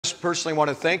just personally want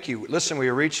to thank you. Listen, we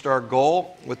reached our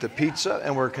goal with the pizza,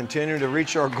 and we're continuing to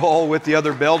reach our goal with the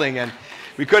other building, and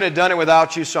we couldn't have done it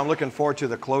without you, so I'm looking forward to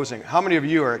the closing. How many of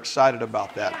you are excited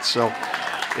about that? So,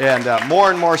 and more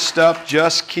and more stuff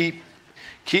just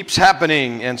keeps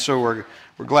happening, and so we're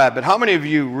glad. But how many of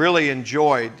you really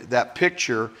enjoyed that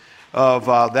picture of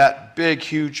that big,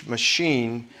 huge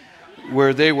machine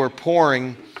where they were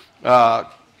pouring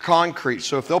concrete?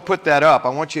 So if they'll put that up, I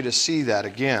want you to see that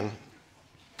again.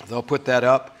 If they'll put that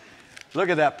up, look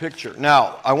at that picture.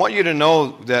 Now, I want you to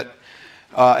know that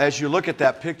as you look at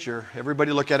that picture,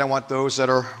 everybody look at it. I want those that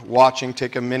are watching,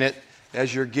 take a minute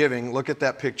as you're giving. Look at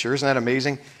that picture. Isn't that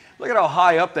amazing? Look at how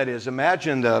high up that is.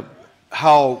 Imagine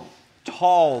how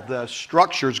tall the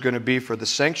structure is going to be for the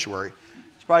sanctuary.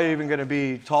 It's probably even going to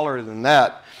be taller than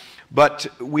that. But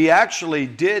we actually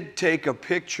did take a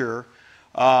picture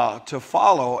to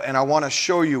follow, and I want to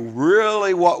show you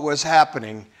really what was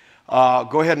happening.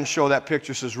 Go ahead and show that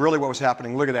picture. This is really what was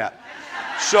happening. Look at that.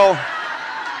 So,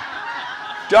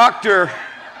 Dr.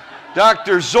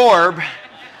 Zorb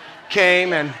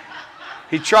came and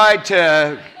he tried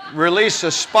to release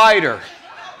a spider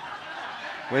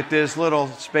with this little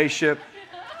spaceship.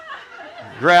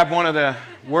 Grabbed one of the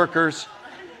workers,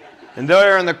 and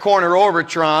there in the corner,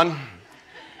 Orbitron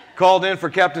called in for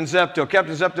Captain Zepto.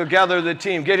 Captain Zepto, gather the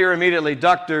team. Get here immediately.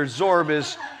 Dr. Zorb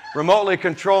is remotely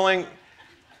controlling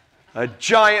a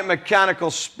giant mechanical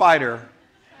spider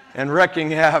and wrecking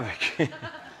havoc.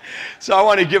 So I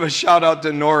want to give a shout out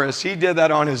to Norris. He did that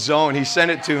on his own. He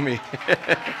sent it to me.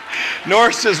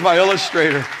 Norris is my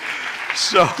illustrator.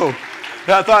 So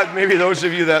I thought maybe those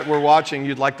of you that were watching,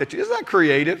 you'd like that. Isn't that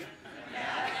creative?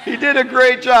 He did a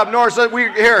great job. Norris,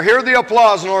 hear the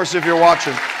applause, Norris, if you're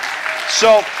watching.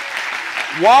 So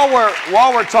while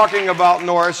we're talking about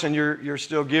Norris and you're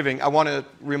still giving, I want to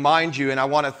remind you and I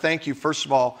want to thank you. First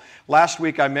of all, last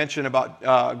week I mentioned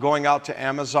about going out to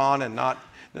Amazon and not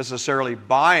necessarily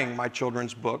buying my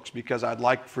children's books, because I'd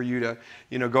like for you to,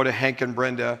 go to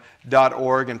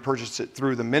hankandbrenda.org and purchase it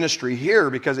through the ministry here,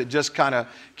 because it just kind of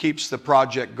keeps the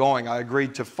project going. I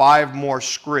agreed to 5 more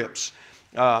scripts.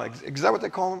 Is that what they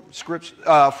call them? Scripts?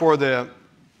 For the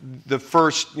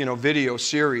first, video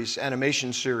series,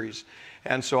 animation series.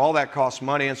 And so all that costs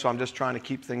money, and so I'm just trying to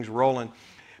keep things rolling.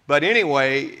 But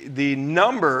anyway, the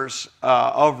numbers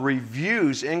of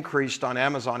reviews increased on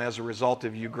Amazon as a result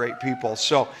of you great people.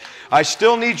 So I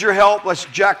still need your help. Let's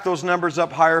jack those numbers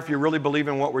up higher if you really believe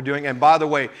in what we're doing. And by the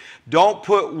way, don't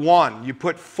put 1. You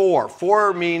put 4.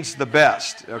 4 means the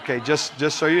best. Okay, just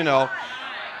so you know.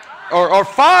 Or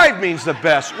 5 means the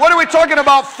best. What are we talking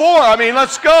about 4? I mean,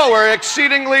 let's go. We're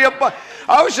exceedingly above.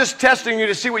 I was just testing you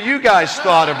to see what you guys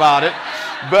thought about it.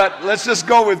 But let's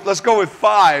go with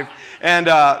 5.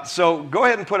 And so go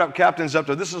ahead and put up Captain's Up.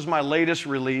 This is my latest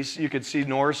release. You could see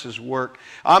Norris's work.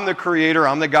 I'm the creator.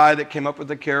 I'm the guy that came up with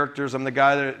the characters. I'm the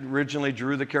guy that originally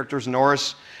drew the characters.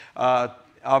 Norris,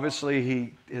 obviously,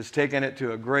 he has taken it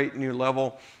to a great new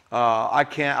level. I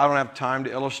don't have time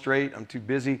to illustrate. I'm too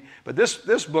busy. But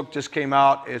this book just came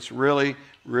out. It's really,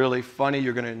 really funny.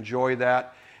 You're going to enjoy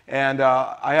that. And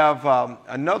I have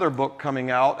another book coming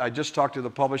out. I just talked to the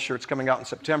publisher. It's coming out in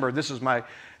September. This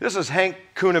is Hank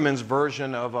Kunneman's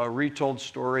version of a retold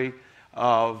story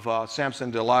of Samson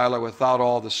and Delilah without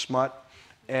all the smut.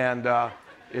 And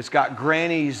it's got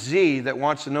Granny Z that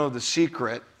wants to know the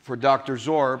secret for Dr.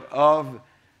 Zorb of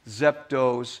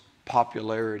Zepto's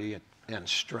popularity and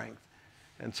strength.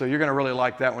 And so you're going to really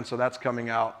like that one. So that's coming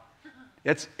out.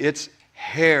 It's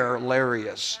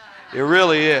hilarious. It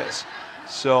really is.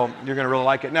 So you're going to really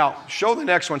like it. Now, show the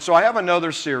next one. So I have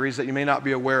another series that you may not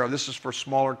be aware of. This is for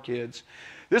smaller kids.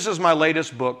 This is my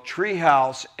latest book,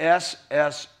 Treehouse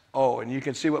SSO. And you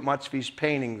can see what Mutsvy's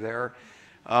painting there.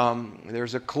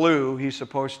 There's a clue. He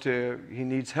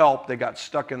needs help. They got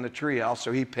stuck in the treehouse,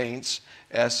 so he paints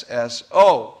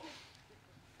SSO.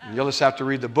 And you'll just have to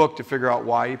read the book to figure out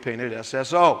why he painted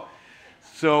SSO.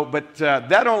 So, but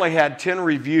that only had 10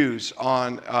 reviews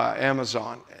on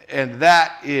Amazon. And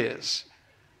that is...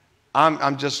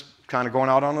 I'm just kind of going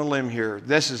out on a limb here.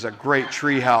 This is a great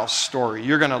treehouse story.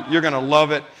 You're gonna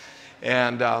love it.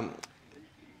 And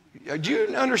do you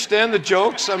understand the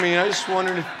jokes? I mean, I just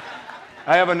wondered if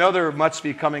I have another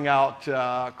Mutsvy coming out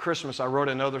Christmas. I wrote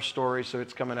another story, so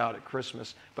it's coming out at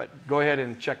Christmas. But go ahead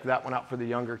and check that one out for the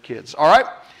younger kids. All right?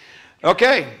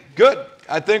 Okay, good.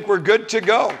 I think we're good to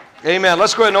go. Amen.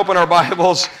 Let's go ahead and open our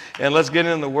Bibles and let's get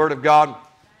into the Word of God.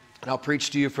 And I'll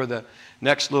preach to you for the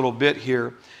next little bit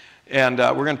here. And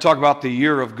we're going to talk about the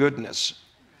year of goodness.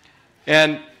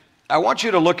 And I want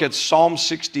you to look at Psalm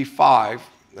 65.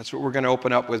 That's what we're going to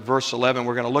open up with, verse 11.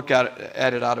 We're going to look at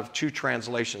it out of two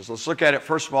translations. Let's look at it,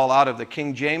 first of all, out of the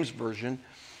King James Version.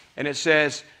 And it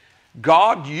says,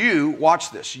 God, you,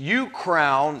 watch this, you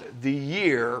crown the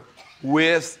year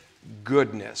with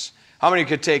goodness. How many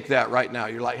could take that right now?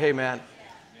 You're like, hey, man,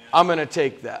 I'm going to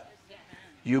take that.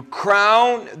 You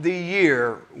crown the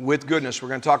year with goodness. We're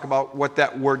going to talk about what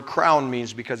that word crown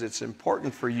means because it's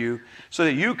important for you so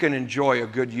that you can enjoy a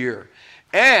good year.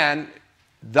 And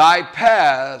thy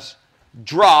paths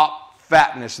drop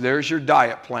fatness. There's your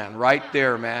diet plan right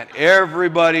there, man.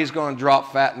 Everybody's going to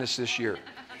drop fatness this year.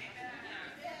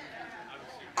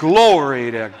 Glory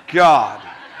to God.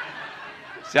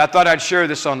 See, I thought I'd share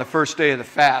this on the first day of the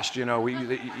fast, you know,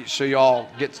 so you all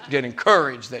get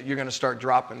encouraged that you're going to start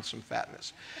dropping some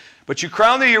fatness. But you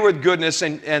crown the year with goodness,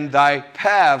 and thy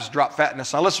paths drop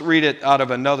fatness. Now let's read it out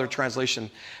of another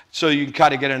translation so you can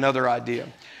kind of get another idea.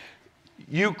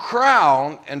 You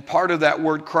crown, and part of that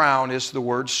word crown is the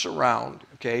word surround.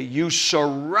 Okay, you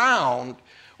surround,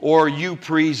 or you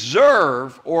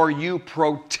preserve, or you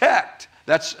protect.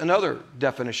 That's another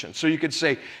definition. So you could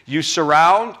say you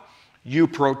surround, you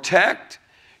protect,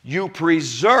 you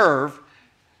preserve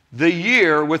the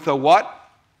year with a what?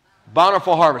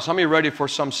 Bountiful harvest. How many are ready for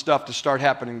some stuff to start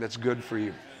happening that's good for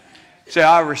you? Say,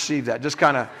 I receive that. Just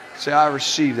kind of say, I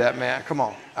receive that, man. Come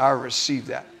on. I receive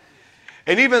that.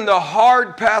 And even the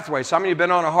hard pathways. How many have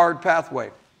been on a hard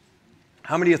pathway?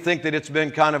 How many of you think that it's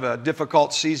been kind of a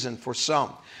difficult season for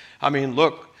some? I mean,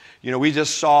 look, you know, we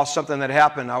just saw something that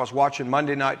happened. I was watching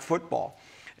Monday Night Football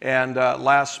and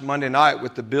last Monday night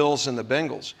with the Bills and the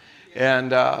Bengals.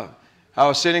 And I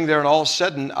was sitting there, and all of a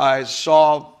sudden I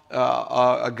saw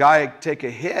a guy take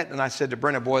a hit, and I said to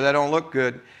Brenda, boy, that don't look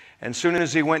good. And as soon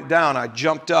as he went down, I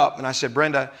jumped up, and I said,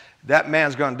 Brenda, that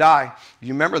man's going to die.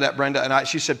 You remember that, Brenda? And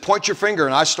she said, point your finger.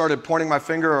 And I started pointing my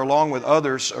finger along with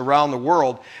others around the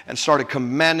world and started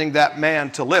commanding that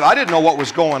man to live. I didn't know what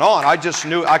was going on. I just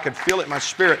knew, I could feel it in my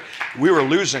spirit. We were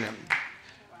losing him.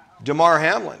 Damar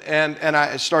Hamlin. And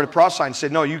I started prophesying and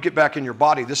said, no, you get back in your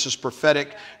body. This is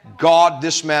prophetic. God,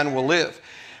 this man will live.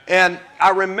 And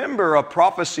I remember a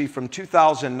prophecy from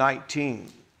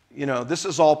 2019. You know, this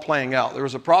is all playing out. There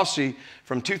was a prophecy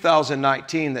from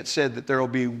 2019 that said that there will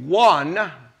be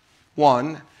one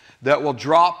that will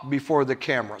drop before the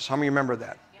cameras. How many remember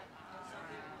that?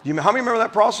 How many remember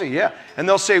that prophecy? Yeah. And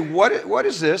they'll say, what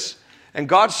is this? And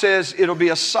God says it'll be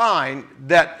a sign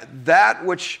that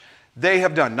which they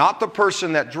have done. Not the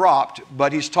person that dropped,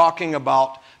 but he's talking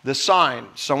about the sign.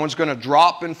 Someone's going to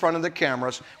drop in front of the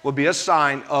cameras will be a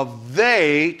sign of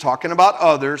they, talking about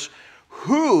others,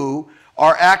 who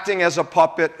are acting as a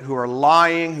puppet, who are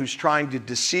lying, who's trying to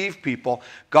deceive people.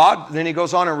 God, then he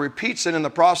goes on and repeats it in the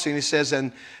prophecy, and he says,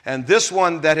 and this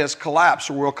one that has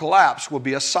collapsed or will collapse will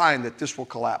be a sign that this will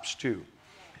collapse too.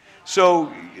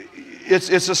 So it's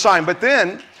a sign. But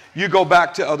then you go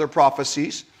back to other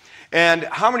prophecies. And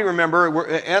how many remember,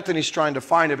 Anthony's trying to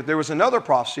find it, but there was another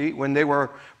prophecy when they were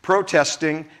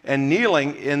protesting and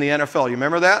kneeling in the NFL. You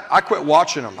remember that? I quit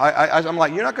watching them. I'm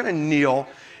like, you're not going to kneel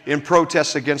in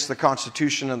protest against the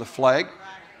Constitution and the flag.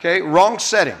 Okay, wrong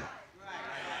setting.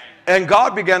 And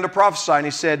God began to prophesy, and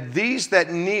he said, these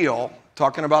that kneel,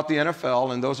 talking about the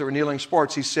NFL and those that were kneeling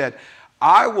sports, he said,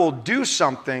 I will do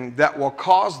something that will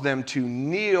cause them to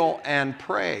kneel and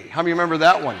pray. How many remember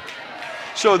that one?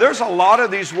 So there's a lot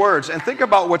of these words, and think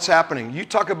about what's happening. You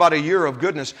talk about a year of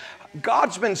goodness.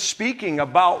 God's been speaking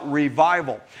about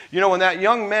revival. You know, when that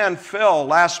young man fell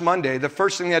last Monday, the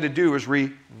first thing he had to do was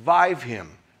revive him.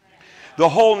 The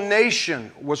whole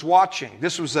nation was watching.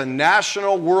 This was a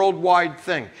national, worldwide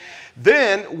thing.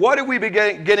 Then, what did we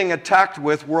begin getting attacked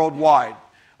with worldwide?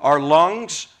 Our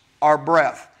lungs, our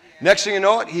breath. Next thing you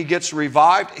know it, he gets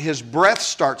revived. His breath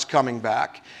starts coming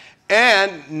back.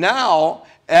 And now,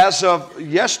 as of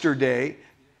yesterday,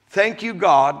 thank you,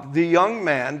 God, the young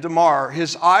man, Damar,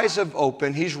 his eyes have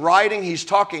opened. He's writing, he's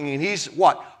talking, and he's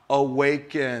what?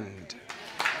 Awakened.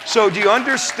 So do you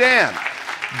understand?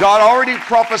 God already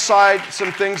prophesied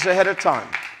some things ahead of time.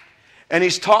 And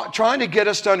he's trying to get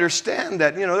us to understand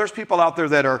that, you know, there's people out there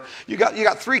that are, you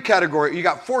got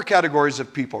four categories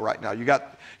of people right now. You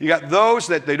got those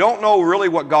that they don't know really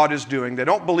what God is doing. They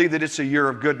don't believe that it's a year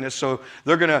of goodness, so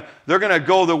they're gonna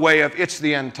go the way of it's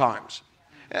the end times.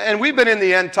 And we've been in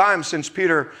the end times since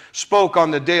Peter spoke on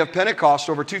the day of Pentecost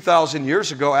over 2,000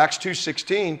 years ago, Acts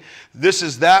 2:16. This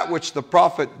is that which the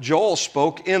prophet Joel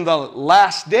spoke in the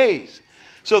last days.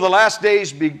 So the last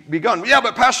days begun. Yeah,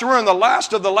 but Pastor, we're in the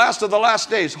last of the last of the last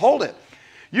days. Hold it.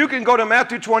 You can go to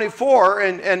Matthew 24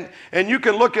 and you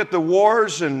can look at the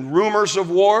wars and rumors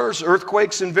of wars,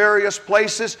 earthquakes in various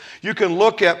places. You can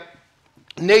look at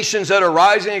nations that are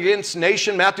rising against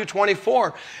nation, Matthew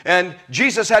 24. And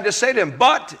Jesus had to say to him,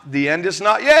 but the end is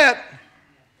not yet.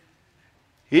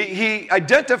 He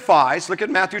identifies, look at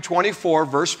Matthew 24,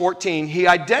 verse 14. He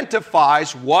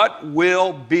identifies what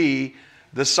will be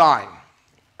the sign.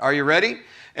 Are you ready?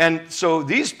 And so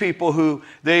these people who,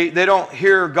 they don't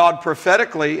hear God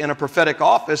prophetically in a prophetic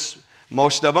office,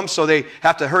 most of them, so they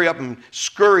have to hurry up and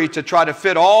scurry to try to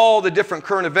fit all the different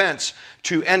current events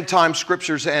to end-time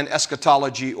scriptures and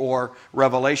eschatology or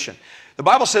revelation. The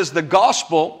Bible says the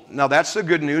gospel, now that's the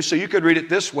good news, so you could read it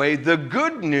this way, the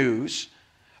good news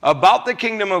about the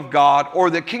kingdom of God, or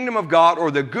the kingdom of God,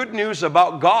 or the good news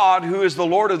about God, who is the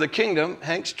Lord of the kingdom,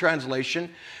 Hank's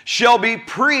translation, shall be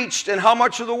preached in how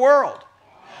much of the world?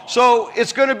 So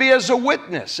it's going to be as a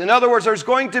witness. In other words, there's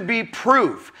going to be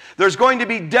proof. There's going to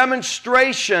be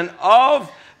demonstration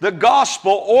of the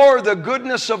gospel or the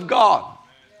goodness of God.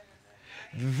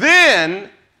 Then,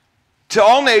 to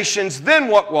all nations, then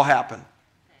what will happen?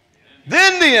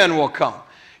 Then the end will come.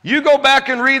 You go back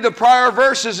and read the prior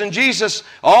verses and Jesus,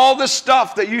 all the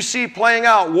stuff that you see playing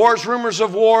out, wars, rumors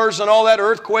of wars and all that,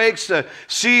 earthquakes, the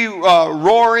sea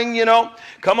roaring, you know,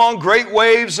 come on, great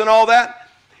waves and all that.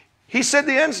 He said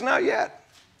the end's not yet.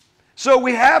 So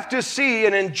we have to see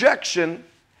an injection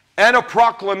and a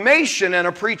proclamation and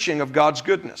a preaching of God's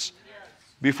goodness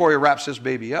before he wraps this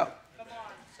baby up.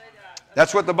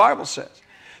 That's what the Bible says.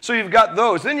 So you've got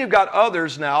those. Then you've got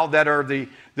others now that are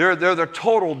they're the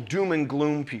total doom and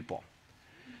gloom people.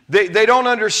 They don't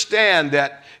understand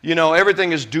that, you know,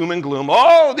 everything is doom and gloom.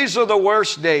 Oh, these are the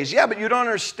worst days. Yeah, but you don't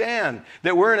understand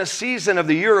that we're in a season of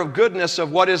the year of goodness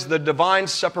of what is the divine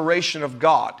separation of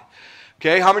God.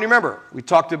 Okay, how many remember? We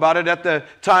talked about it at the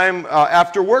time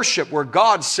after worship where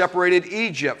God separated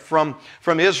Egypt from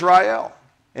Israel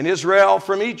and Israel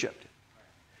from Egypt.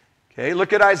 Okay,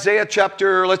 look at Isaiah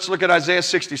let's look at Isaiah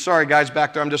 60. Sorry guys,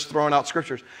 back there, I'm just throwing out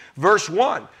scriptures. Verse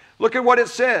 1, look at what it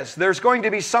says. There's going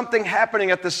to be something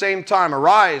happening at the same time.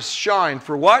 Arise, shine,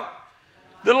 for what?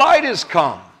 The light is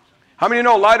come. How many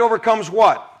know light overcomes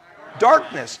what?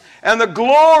 Darkness. And the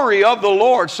glory of the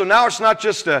Lord. So now it's not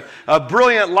just a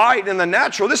brilliant light in the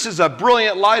natural. This is a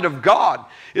brilliant light of God.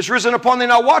 It's risen upon thee.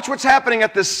 Now watch what's happening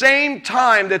at the same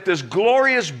time that this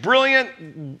glorious,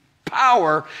 brilliant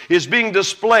power is being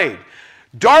displayed.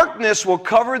 Darkness will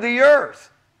cover the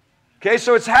earth. Okay,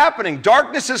 so it's happening.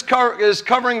 Darkness is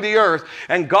covering the earth,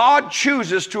 and God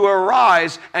chooses to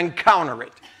arise and counter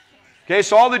it. Okay,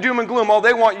 so all the doom and gloom, all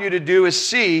they want you to do is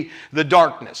see the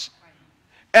darkness.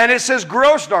 And it says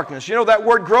gross darkness. You know, that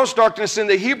word gross darkness in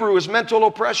the Hebrew is mental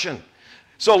oppression.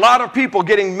 So a lot of people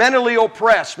getting mentally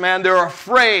oppressed, man. They're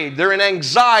afraid. They're in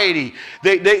anxiety.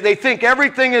 They think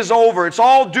everything is over. It's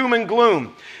all doom and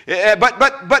gloom.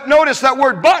 But notice that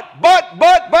word but.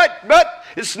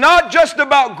 It's not just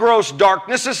about gross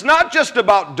darkness. It's not just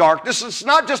about darkness. It's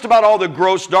not just about all the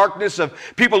gross darkness of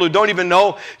people who don't even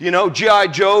know, you know, G.I.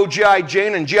 Joe, G.I.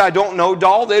 Jane, and G.I. Don't Know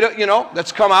doll. They don't, you know,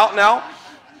 that's come out now.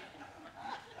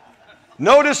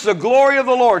 Notice the glory of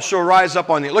the Lord shall rise up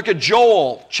on thee. Look at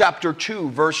Joel chapter 2,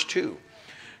 verse 2.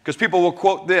 Because people will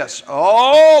quote this.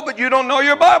 Oh, but you don't know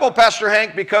your Bible, Pastor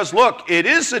Hank, because look, it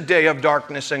is a day of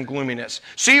darkness and gloominess.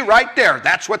 See, right there,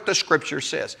 that's what the scripture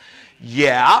says.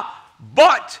 Yeah,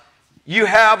 but you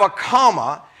have a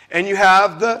comma and you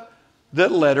have the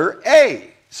letter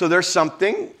A. So there's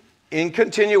something in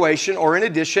continuation or in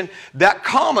addition. That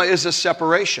comma is a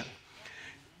separation.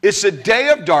 It's a day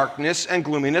of darkness and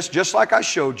gloominess, just like I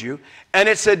showed you, and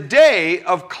it's a day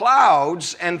of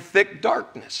clouds and thick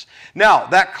darkness. Now,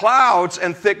 that clouds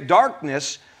and thick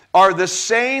darkness are the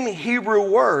same Hebrew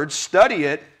words, study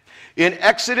it, in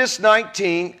Exodus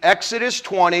 19, Exodus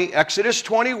 20, Exodus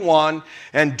 21,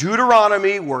 and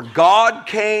Deuteronomy, where God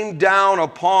came down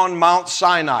upon Mount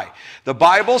Sinai. The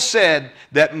Bible said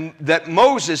that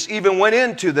Moses even went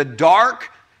into the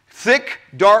thick,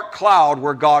 dark cloud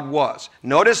where God was.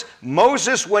 Notice,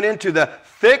 Moses went into the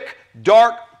thick,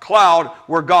 dark cloud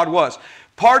where God was.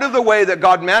 Part of the way that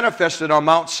God manifested on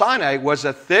Mount Sinai was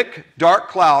a thick, dark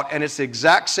cloud, and it's the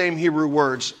exact same Hebrew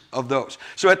words of those.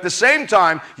 So at the same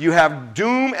time, you have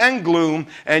doom and gloom,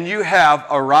 and you have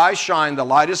arise, shine, the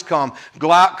light has come,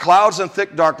 clouds and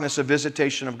thick darkness, a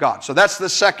visitation of God. So that's the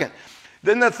second.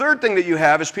 Then the third thing that you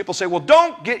have is people say, well,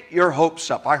 don't get your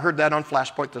hopes up. I heard that on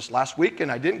Flashpoint this last week,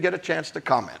 and I didn't get a chance to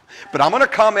comment. But I'm going to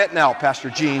comment now, Pastor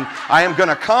Gene. I am going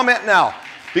to comment now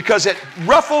because it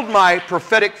ruffled my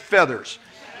prophetic feathers.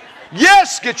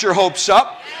 Yes, get your hopes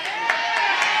up.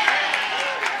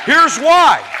 Here's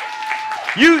why.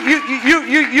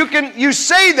 You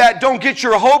say that, don't get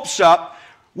your hopes up,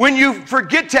 when you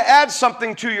forget to add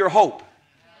something to your hope.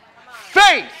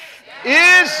 Faith.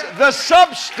 is the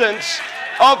substance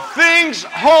of things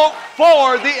hoped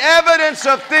for, the evidence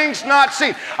of things not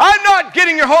seen. I'm not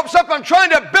getting your hopes up. I'm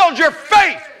trying to build your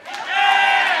faith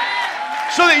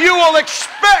so that you will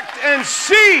expect and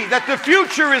see that the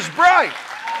future is bright.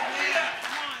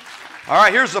 All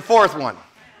right, here's the fourth one.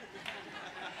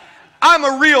 I'm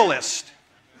a realist.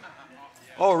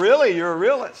 Oh, really? You're a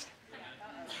realist?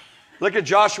 Look at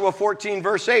Joshua 14,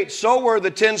 verse 8. So were the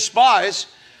 10 spies,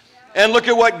 and look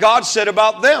at what God said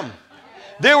about them.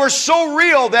 They were so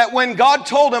real that when God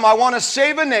told them, I want to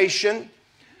save a nation,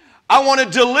 I want to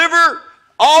deliver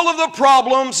all of the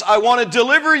problems, I want to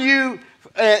deliver you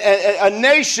a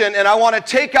nation, and I want to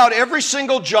take out every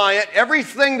single giant,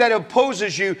 everything that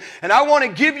opposes you, and I want to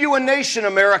give you a nation,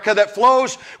 America, that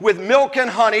flows with milk and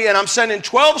honey, and I'm sending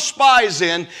 12 spies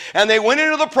in, and they went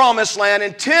into the promised land,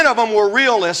 and 10 of them were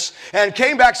realists, and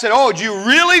came back and said, oh, do you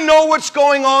really know what's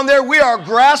going on there? We are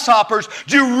grasshoppers.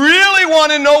 Do you really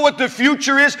want to know what the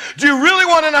future is? Do you really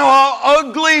want to know how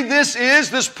ugly this is,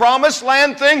 this promised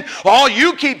land thing? All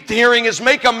you keep hearing is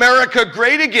make America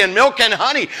great again, milk and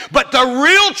honey, but the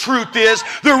real truth is,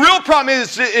 the real problem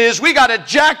is we got a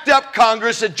jacked up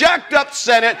Congress, a jacked up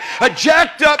Senate, a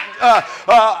jacked up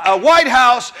White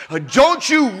House. Don't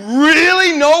you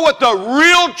really know what the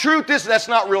real truth is? That's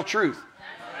not real truth.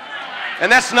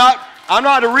 And that's not, I'm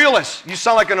not a realist. You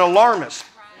sound like an alarmist.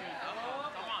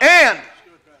 And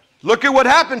look at what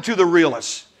happened to the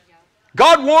realists.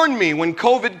 God warned me when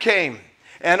COVID came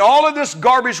and all of this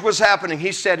garbage was happening.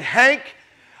 He said, Hank,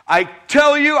 I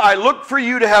tell you, I look for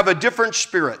you to have a different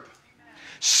spirit.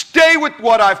 Stay with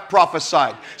what I've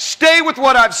prophesied. Stay with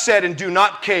what I've said and do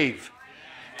not cave.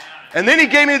 And then he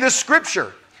gave me this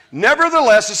scripture.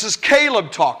 Nevertheless, this is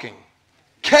Caleb talking.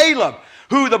 Caleb,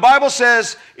 who the Bible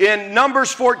says in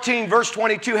Numbers 14, verse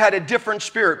 22, had a different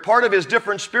spirit. Part of his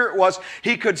different spirit was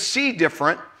he could see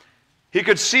different. He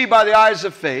could see by the eyes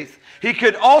of faith. He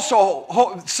could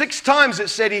also, 6 times it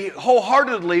said he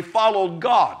wholeheartedly followed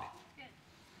God.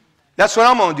 That's what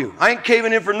I'm going to do. I ain't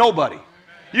caving in for nobody.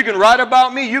 You can write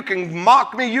about me. You can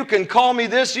mock me. You can call me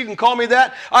this. You can call me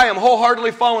that. I am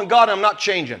wholeheartedly following God. I'm not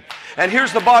changing. And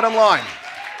here's the bottom line.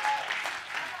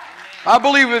 I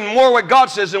believe in more what God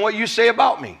says than what you say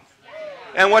about me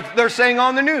and what they're saying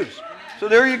on the news. So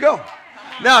there you go.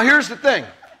 Now, here's the thing.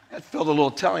 That felt a little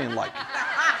Italian-like.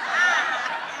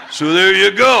 So there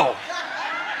you go.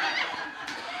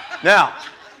 Now,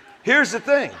 here's the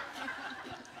thing.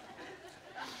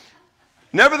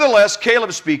 Nevertheless,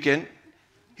 Caleb speaking,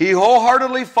 he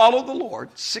wholeheartedly followed the Lord.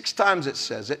 6 times it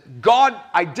says it. God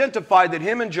identified that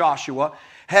him and Joshua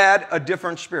had a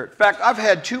different spirit. In fact, I've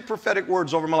had 2 prophetic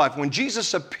words over my life. When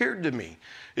Jesus appeared to me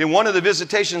in one of the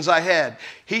visitations I had,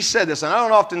 he said this, and I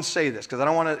don't often say this because I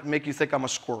don't want to make you think I'm a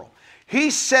squirrel.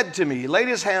 He said to me, he laid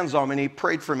his hands on me and he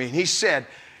prayed for me, and he said,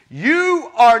 you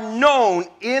are known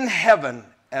in heaven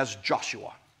as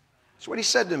Joshua. That's what he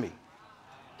said to me.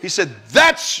 He said,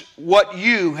 that's what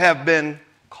you have been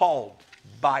called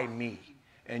by me,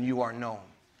 and you are known.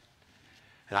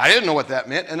 And I didn't know what that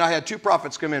meant, and I had 2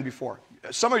 prophets come in before.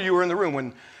 Some of you were in the room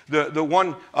when the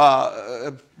one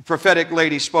prophetic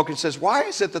lady spoke and says, why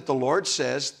is it that the Lord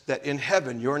says that in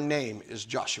heaven your name is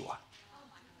Joshua?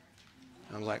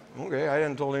 I was like, okay, I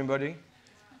hadn't told anybody.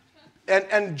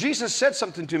 And Jesus said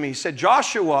something to me. He said,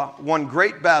 Joshua won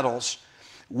great battles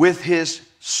with his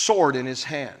sword in his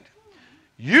hand.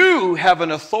 You have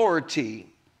an authority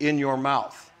in your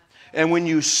mouth. And when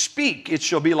you speak, it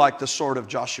shall be like the sword of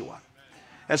Joshua.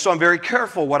 And so I'm very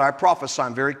careful what I prophesy.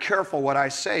 I'm very careful what I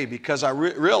say because I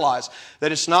realize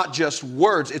that it's not just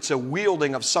words. It's a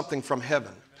wielding of something from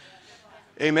heaven.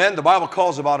 Amen. The Bible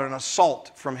calls about an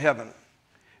assault from heaven.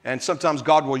 And sometimes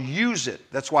God will use it.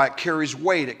 That's why it carries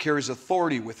weight. It carries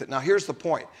authority with it. Now here's the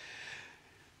point.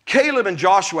 Caleb and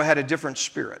Joshua had a different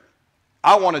spirit.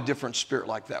 I want a different spirit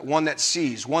like that, one that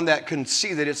sees, one that can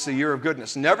see that it's the year of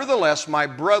goodness. Nevertheless, my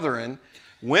brethren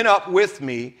went up with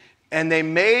me, and they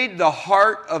made the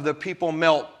heart of the people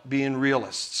melt, being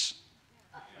realists.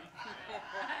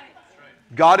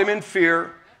 Got him in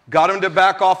fear, got him to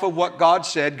back off of what God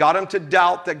said, got him to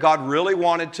doubt that God really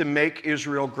wanted to make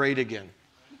Israel great again.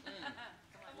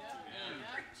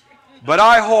 But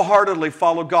I wholeheartedly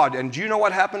followed God. And do you know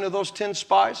what happened to those 10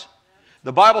 spies?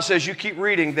 The Bible says, you keep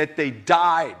reading, that they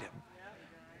died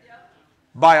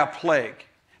by a plague.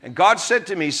 And God said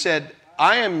to me, he said,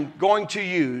 I am going to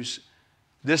use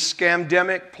this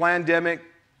scamdemic, plandemic,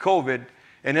 COVID,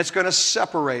 and it's going to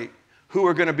separate who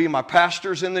are going to be my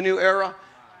pastors in the new era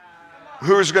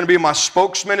who's going to be my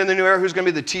spokesman in the new era, who's going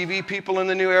to be the TV people in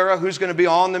the new era, who's going to be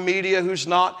on the media, who's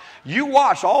not. You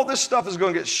watch, all this stuff is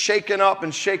going to get shaken up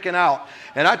and shaken out.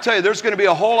 And I tell you, there's going to be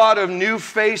a whole lot of new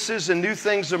faces and new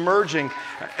things emerging,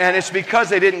 and it's because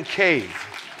they didn't cave.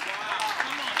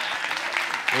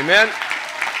 Amen?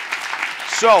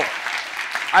 So,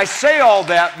 I say all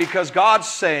that because God's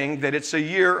saying that it's a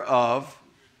year of,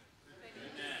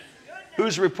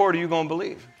 whose report are you going to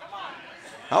believe?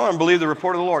 I want to believe the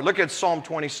report of the Lord. Look at Psalm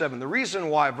 27. The reason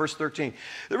why, verse 13,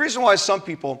 the reason why some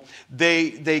people,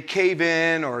 they cave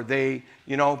in or they,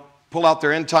 pull out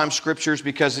their end time scriptures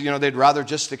because, they'd rather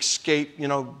just escape,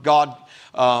 God,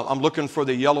 I'm looking for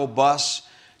the yellow bus,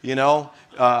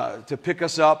 to pick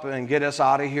us up and get us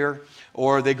out of here.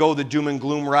 Or they go the doom and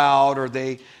gloom route, or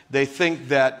they think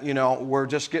that, we're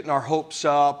just getting our hopes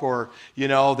up, or,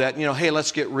 that, hey,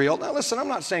 let's get real. Now, listen, I'm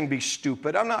not saying be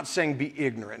stupid. I'm not saying be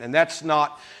ignorant, and that's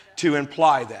not to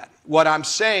imply that. What I'm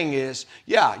saying is,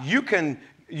 yeah, you can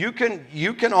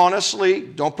honestly,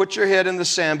 don't put your head in the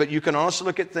sand, but you can honestly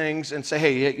look at things and say,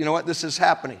 hey, you know what, this is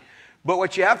happening. But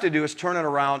what you have to do is turn it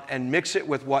around and mix it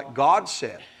with what God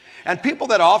said. And people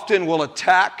that often will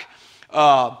attack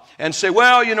and say,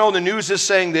 well, the news is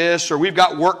saying this, or we've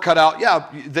got work cut out. Yeah,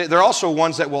 they're also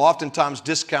ones that will oftentimes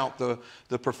discount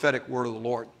the prophetic word of the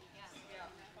Lord.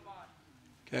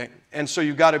 Okay, and so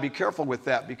you've got to be careful with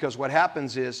that, because what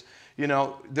happens is,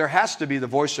 there has to be the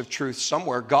voice of truth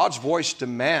somewhere. God's heart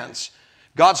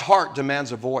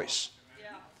demands a voice.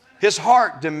 His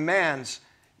heart demands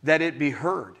that it be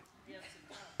heard.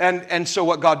 And so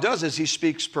what God does is He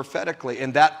speaks prophetically,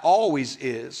 and that always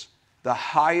is the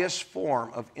highest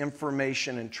form of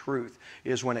information and truth,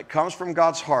 is when it comes from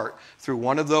God's heart through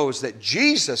one of those that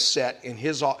Jesus set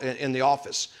in the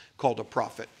office called a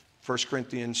prophet. 1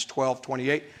 Corinthians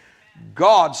 12:28.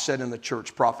 God set in the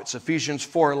church prophets. Ephesians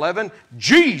 4:11.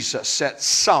 Jesus set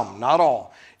some, not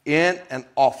all, in an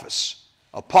office.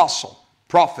 Apostle,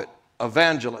 prophet,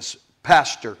 evangelist,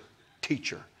 pastor,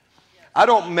 teacher. I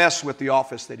don't mess with the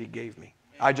office that He gave me.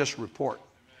 I just report.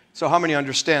 So how many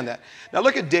understand that? Now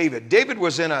look at David. David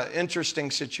was in an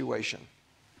interesting situation.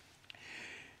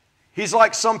 He's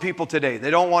like some people today. They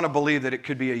don't want to believe that it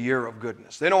could be a year of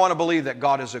goodness. They don't want to believe that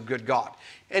God is a good God.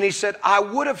 And he said, I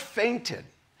would have fainted.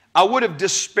 I would have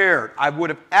despaired. I would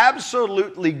have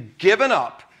absolutely given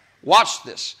up. Watch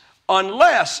this.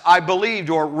 Unless I believed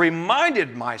or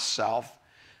reminded myself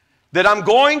that I'm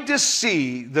going to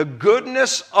see the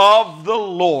goodness of the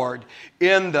Lord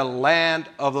in the land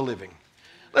of the living.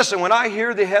 Listen, when I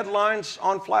hear the headlines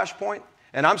on Flashpoint,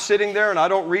 and I'm sitting there and I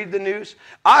don't read the news,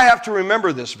 I have to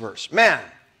remember this verse. Man,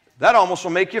 that almost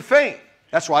will make you faint.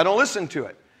 That's why I don't listen to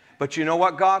it. But you know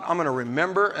what, God? I'm going to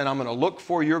remember and I'm going to look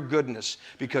for your goodness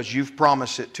because you've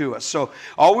promised it to us. So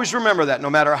always remember that no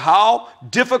matter how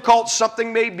difficult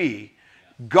something may be,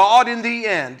 God in the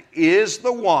end is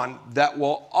the one that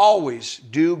will always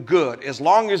do good. As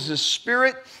long as His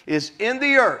Spirit is in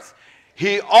the earth,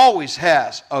 He always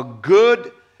has a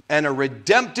good and a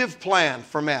redemptive plan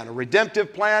for man. A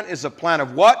redemptive plan is a plan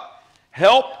of what?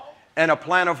 Help, and a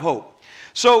plan of hope.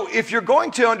 So if you're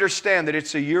going to understand that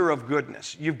it's a year of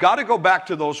goodness, you've got to go back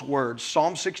to those words,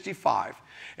 Psalm 65,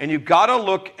 and you've got to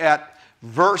look at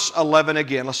verse 11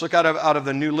 again. Let's look out of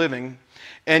the New Living.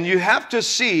 And you have to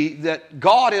see that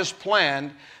God has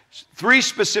planned three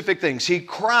specific things. He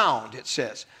crowned, it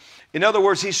says. In other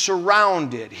words, He's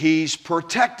surrounded. He's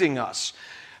protecting us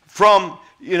from,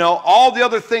 all the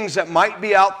other things that might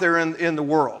be out there in the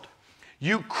world.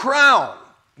 You crown,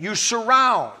 you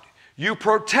surround, you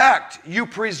protect, you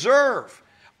preserve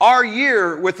our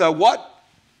year with a what?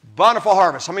 Bountiful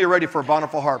harvest. How many are ready for a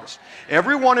bountiful harvest?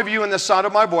 Every one of you in the sound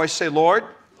of my voice say, Lord,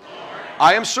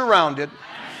 I am surrounded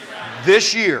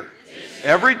this year,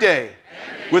 every day,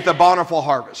 with a bountiful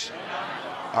harvest.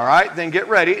 All right, then get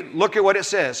ready. Look at what it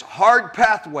says. Hard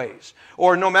pathways,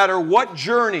 or no matter what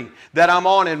journey that I'm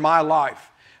on in my life.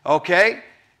 Okay?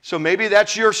 So maybe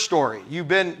that's your story. You've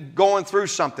been going through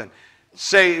something.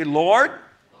 Say, Lord,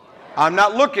 I'm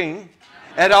not looking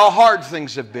at how hard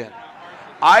things have been.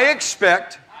 I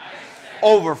expect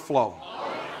overflow.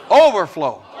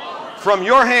 Overflow from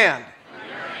your hand.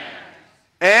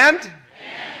 And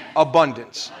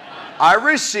abundance. I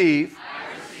receive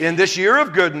in this year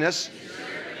of goodness,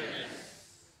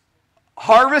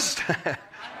 harvest,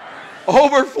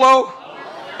 overflow,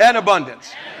 and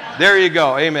abundance. There you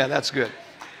go. Amen. That's good.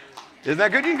 Isn't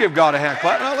that good? You can give God a hand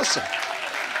clap. Now listen.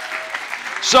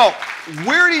 So,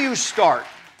 where do you start?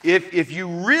 If you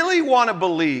really want to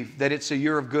believe that it's a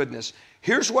year of goodness,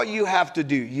 here's what you have to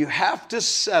do. You have to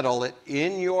settle it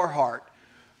in your heart.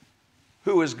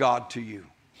 Who is God to you?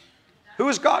 Who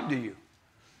is God to you?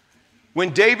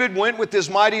 When David went with his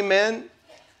mighty men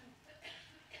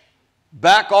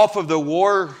back off of the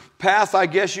war path, I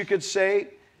guess you could say,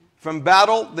 from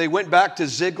battle, they went back to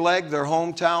Ziklag, their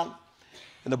hometown.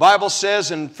 And the Bible says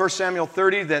in 1 Samuel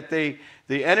 30 that the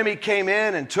enemy came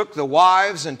in and took the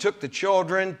wives and took the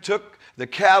children, took the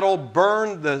cattle,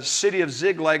 burned the city of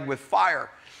Ziklag with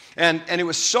fire. And it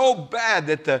was so bad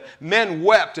that the men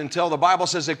wept until the Bible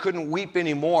says they couldn't weep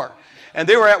anymore. And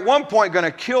they were at one point going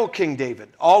to kill King David,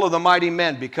 all of the mighty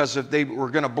men, because they were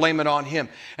going to blame it on him.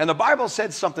 And the Bible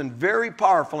said something very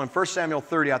powerful in 1 Samuel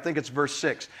 30, I think it's verse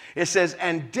 6. It says,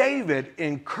 and David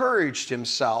encouraged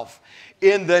himself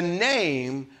in the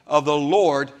name of the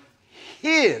Lord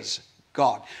his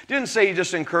God. It didn't say he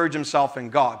just encouraged himself in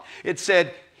God. It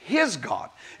said his God.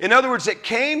 In other words, it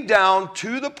came down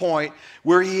to the point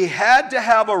where he had to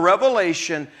have a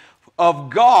revelation of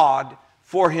God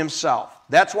for himself.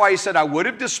 That's why he said, I would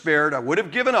have despaired, I would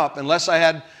have given up unless I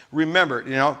had remembered,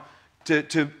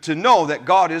 to know that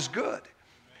God is good.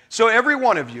 So every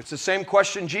one of you, it's the same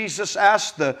question Jesus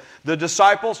asked the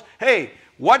disciples. Hey,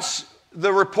 what's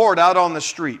the report out on the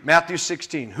street? Matthew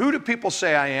 16. Who do people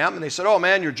say I am? And they said, oh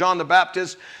man, you're John the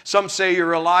Baptist. Some say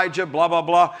you're Elijah, blah, blah,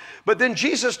 blah. But then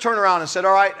Jesus turned around and said,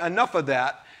 all right, enough of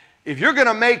that. If you're going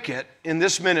to make it in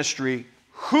this ministry,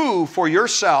 who for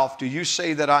yourself do you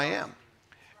say that I am?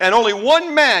 And only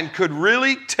one man could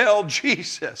really tell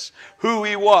Jesus who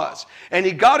he was. And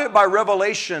he got it by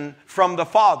revelation from the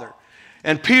Father.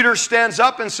 And Peter stands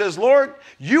up and says, Lord,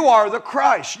 you are the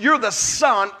Christ. You're the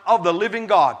Son of the living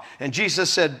God. And Jesus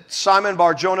said, Simon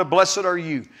Bar-Jonah, blessed are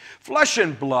you. Flesh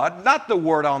and blood, not the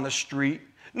word on the street,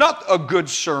 not a good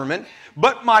sermon,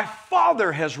 but my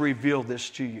Father has revealed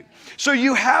this to you. So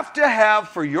you have to have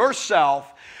for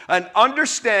yourself an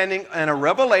understanding and a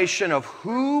revelation of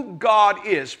who God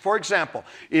is. For example,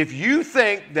 if you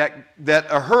think that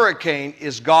a hurricane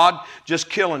is God just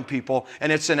killing people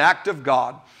and it's an act of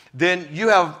God, then you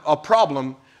have a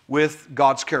problem with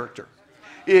God's character.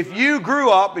 If you grew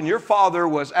up and your father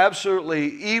was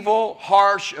absolutely evil,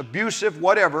 harsh, abusive,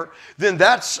 whatever, then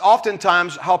that's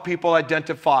oftentimes how people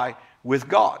identify with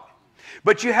God.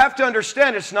 But you have to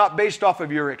understand it's not based off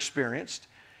of your experience.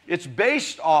 It's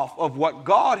based off of what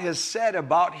God has said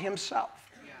about himself.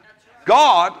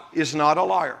 God is not a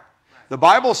liar. The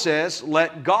Bible says,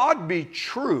 let God be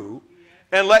true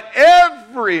and let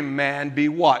every man be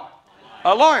what?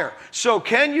 A liar. So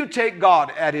can you take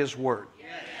God at his word?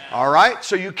 All right?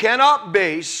 So you cannot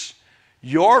base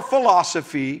your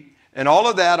philosophy and all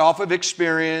of that off of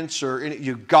experience.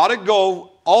 You've got to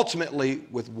go ultimately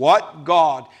with what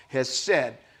God has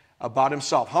said about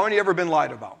himself. How many ever been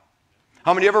lied about?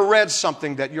 How many ever read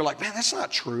something that you're like, man, that's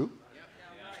not true?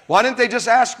 Why didn't they just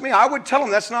ask me? I would tell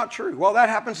them that's not true. Well, that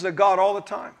happens to God all the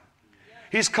time.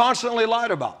 He's constantly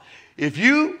lied about. If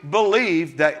you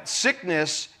believe that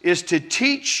sickness is to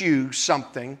teach you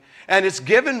something and it's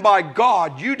given by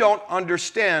God, you don't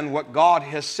understand what God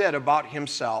has said about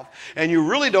himself, and you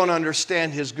really don't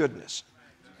understand his goodness.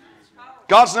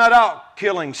 God's not out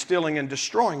killing, stealing, and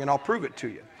destroying, and I'll prove it to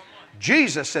you.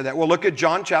 Jesus said that. Well, look at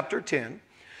John chapter 10.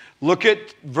 Look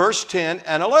at verse 10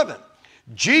 and 11.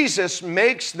 Jesus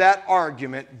makes that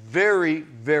argument very,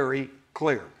 very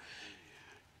clear.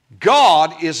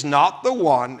 God is not the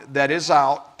one that is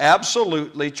out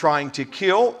absolutely trying to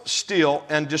kill, steal,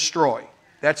 and destroy.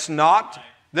 That's not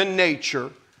the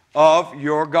nature of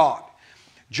your God.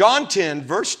 John 10,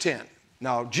 verse 10.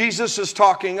 Now, Jesus is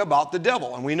talking about the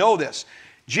devil, and we know this.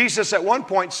 Jesus at one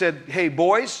point said, hey,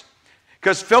 boys,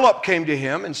 because Philip came to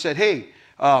him and said, hey,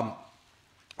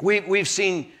 we've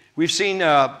seen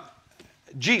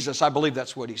Jesus, I believe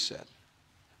that's what he said.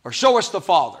 Or show us the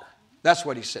Father. That's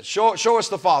what he said. Show us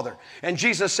the Father. And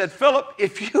Jesus said, Philip,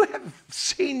 if you have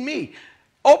seen me,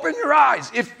 open your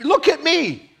eyes. Look at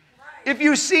me. If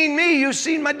you've seen me, you've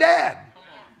seen my dad.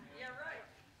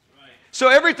 So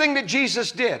everything that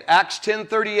Jesus did, Acts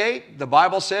 10:38, the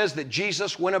Bible says that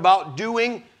Jesus went about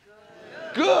doing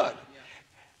good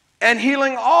and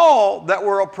healing all that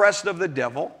were oppressed of the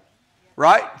devil.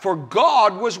 Right? For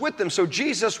God was with them. So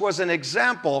Jesus was an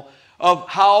example of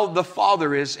how the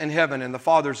Father is in heaven, and the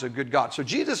Father's a good God. So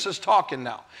Jesus is talking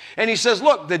now. And he says,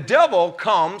 look, the devil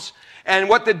comes, and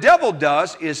what the devil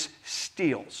does is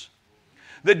steals.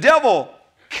 The devil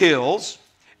kills,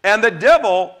 and the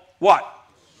devil, what?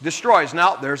 Destroys.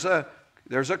 Now, there's a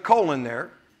colon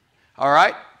there. All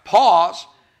right? Pause.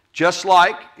 Just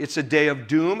like it's a day of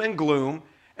doom and gloom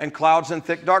and clouds and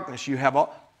thick darkness. You have a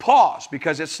pause,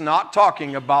 because it's not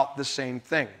talking about the same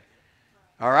thing.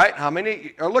 All right? How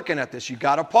many are looking at this? You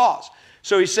got to pause.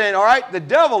 So he's saying, all right, the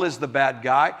devil is the bad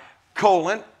guy,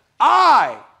 colon,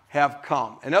 I have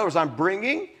come. In other words, I'm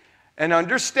bringing and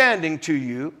understanding to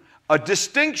you, a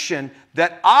distinction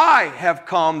that I have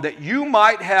come that you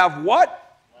might have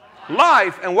what?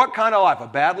 Life. And what kind of life? A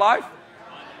bad life?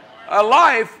 A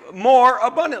life more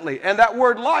abundantly. And that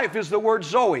word life is the word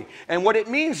Zoe. And what it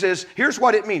means is, here's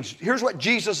what it means. Here's what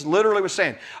Jesus literally was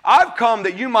saying. I've come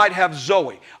that you might have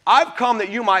Zoe. I've come that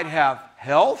you might have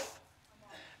health,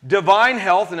 divine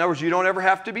health. In other words, you don't ever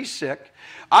have to be sick.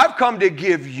 I've come to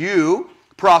give you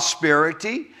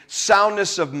prosperity,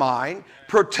 soundness of mind,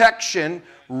 protection,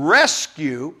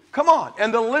 rescue. Come on.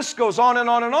 And the list goes on and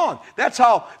on and on. That's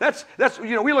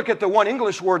we look at the one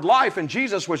English word life, and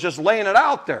Jesus was just laying it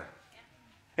out there.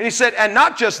 And he said, and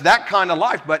not just that kind of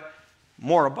life, but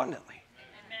more abundantly.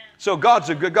 Amen. So God's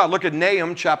a good God. Look at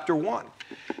Nahum chapter 1.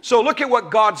 So look at what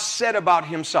God said about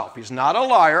himself. He's not a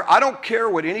liar. I don't care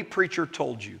what any preacher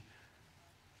told you.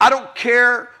 I don't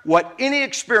care what any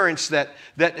experience that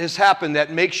has happened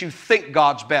that makes you think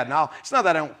God's bad. Now, it's not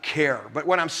that I don't care, but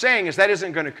what I'm saying is that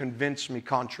isn't going to convince me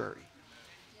contrary.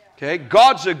 Okay?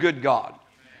 God's a good God.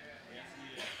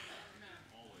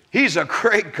 He's a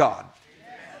great God.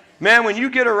 Man, when you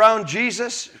get around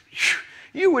Jesus,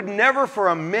 you would never for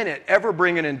a minute ever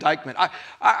bring an indictment.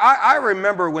 I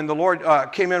remember when the Lord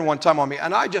came in one time on me,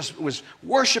 and I just was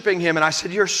worshiping Him, and I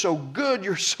said, you're so good,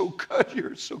 you're so good,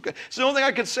 you're so good. It's the only thing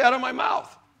I could say out of my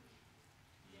mouth.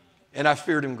 And I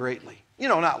feared Him greatly. You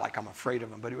know, not like I'm afraid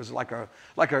of Him, but it was like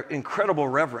an incredible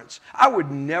reverence. I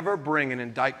would never bring an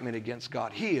indictment against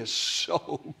God. He is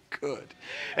so good.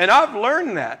 And I've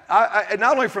learned that,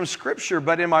 not only from Scripture,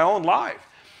 but in my own life.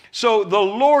 So the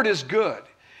Lord is good.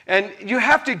 And you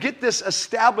have to get this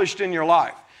established in your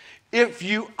life. If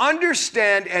you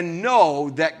understand and know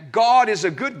that God is a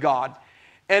good God,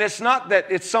 and it's not that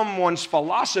it's someone's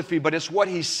philosophy, but it's what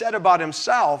He said about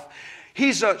Himself,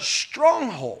 He's a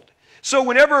stronghold. So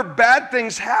whenever bad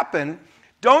things happen,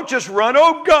 don't just run,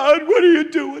 oh God, what are you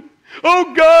doing?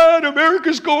 Oh God,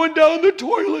 America's going down the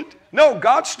toilet. No,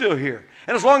 God's still here.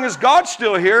 And as long as God's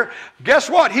still here, guess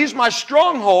what? He's my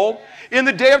stronghold in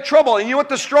the day of trouble. And you know what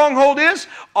the stronghold is?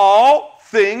 All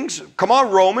things, come on,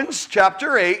 Romans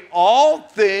chapter 8, all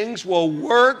things will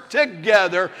work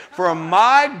together for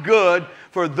my good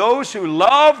for those who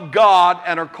love God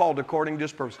and are called according to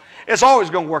His purpose. It's always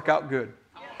going to work out good.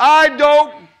 I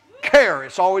don't care.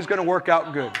 It's always going to work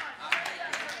out good.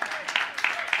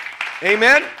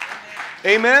 Amen?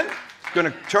 Amen? It's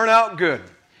going to turn out good.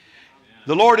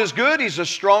 The Lord is good. He's a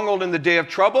stronghold in the day of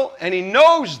trouble, and He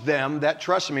knows them that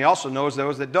trust Him. He also knows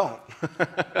those that don't.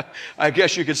 I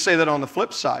guess you could say that on the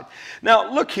flip side.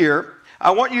 Now, look here. I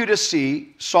want you to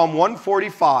see Psalm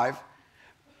 145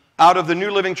 out of the New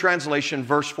Living Translation,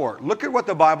 verse 4. Look at what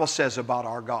the Bible says about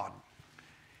our God.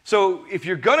 So, if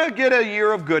you're going to get a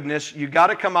year of goodness, you've got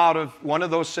to come out of one of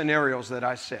those scenarios that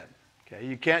I said. Okay?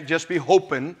 You can't just be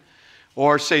hoping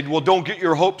or say, well, don't get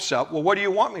your hopes up. Well, what do you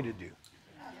want me to do?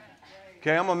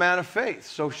 Okay, I'm a man of faith,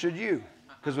 so should you.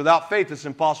 Because without faith, it's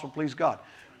impossible to please God.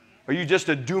 Are you just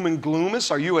a doom and gloomist?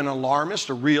 Are you an alarmist,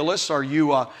 a realist? Are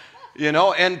you a,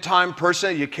 end-time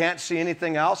person? You can't see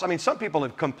anything else? I mean, some people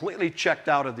have completely checked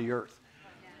out of the earth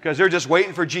because they're just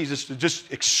waiting for Jesus to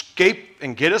just escape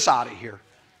and get us out of here.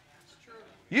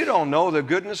 You don't know the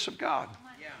goodness of God.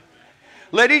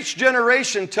 Let each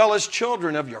generation tell its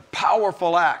children of your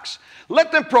powerful acts.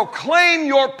 Let them proclaim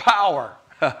your power.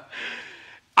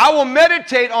 I will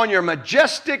meditate on your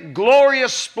majestic,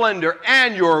 glorious splendor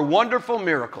and your wonderful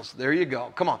miracles. There you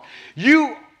go. Come on.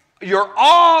 Your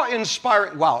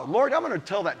awe-inspiring, wow, Lord, I'm going to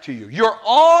tell that to you. Your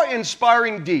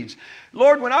awe-inspiring deeds.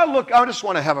 Lord, when I look, I just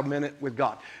want to have a minute with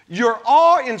God. Your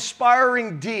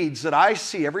awe-inspiring deeds that I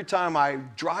see every time I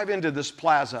drive into this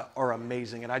plaza are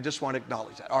amazing, and I just want to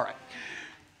acknowledge that. All right.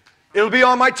 It'll be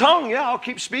on my tongue. Yeah, I'll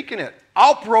keep speaking it.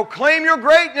 I'll proclaim your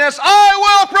greatness. I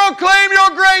will proclaim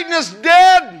your greatness,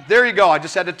 Dad. There you go. I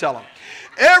just had to tell him.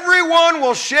 Everyone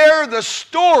will share the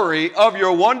story of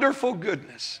your wonderful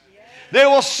goodness. They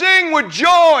will sing with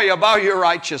joy about your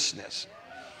righteousness.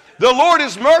 The Lord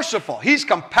is merciful. He's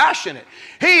compassionate.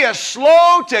 He is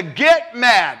slow to get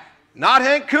mad. Not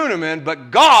Hank Kunneman, but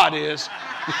God is.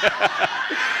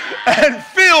 And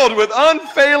filled with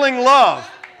unfailing love.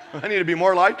 I need to be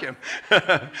more like Him.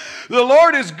 The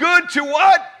Lord is good to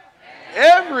what?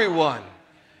 Everyone.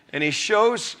 And He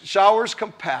showers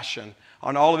compassion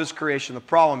on all of His creation. The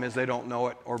problem is they don't know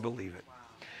it or believe it.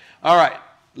 All right.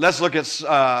 Let's go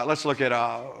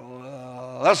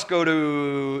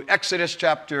to Exodus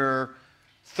chapter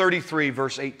 33,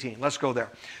 verse 18. Let's go there.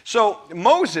 So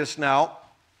Moses now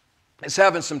is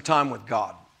having some time with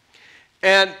God.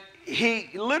 And he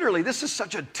literally, this is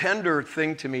such a tender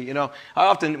thing to me. I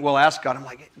often will ask God, I'm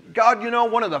like, God,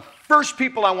 one of the first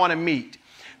people I want to meet,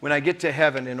 when I get to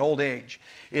heaven in old age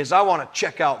is I want to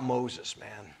check out Moses, man.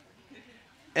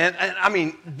 And I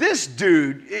mean, this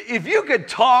dude, if you could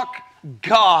talk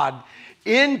God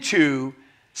into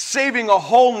saving a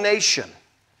whole nation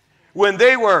when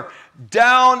they were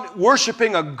down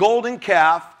worshiping a golden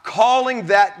calf, calling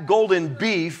that golden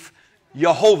beef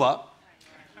Jehovah,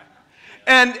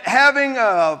 and having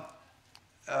there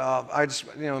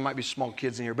might be small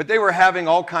kids in here, but they were having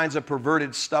all kinds of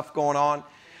perverted stuff going on.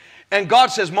 And God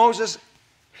says, Moses,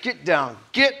 get down,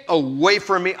 get away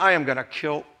from me. I am going to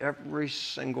kill every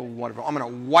single one of them. I'm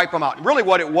going to wipe them out. Really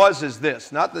what it was is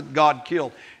this, not that God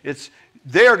killed. It's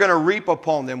they are going to reap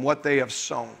upon them what they have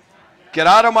sown. Get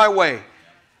out of my way.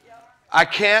 I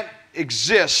can't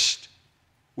exist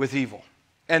with evil.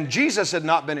 And Jesus had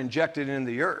not been injected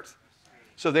into the earth.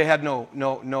 So they had no,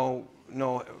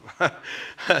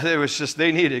 it was just,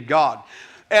 they needed God.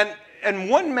 And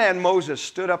one man, Moses,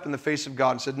 stood up in the face of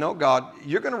God and said, no, God,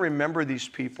 you're going to remember these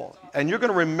people. And you're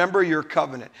going to remember your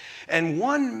covenant. And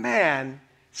one man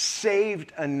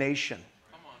saved a nation.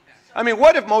 I mean,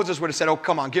 what if Moses would have said, oh,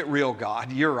 come on, get real,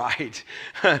 God. You're right.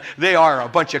 They are a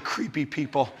bunch of creepy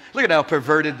people. Look at how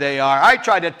perverted they are. I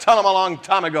tried to tell them a long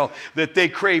time ago that they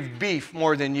crave beef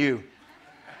more than you.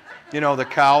 You know, the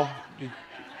cow.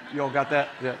 You all got that?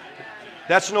 Yeah.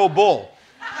 That's no bull.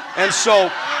 And so,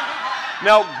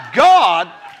 now God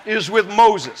is with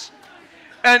Moses.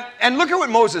 And look at what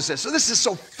Moses says. So this is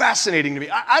so fascinating to me.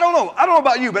 I don't know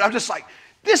about you, but I'm just like,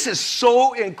 this is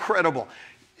so incredible.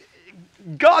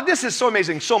 God, this is so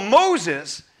amazing. So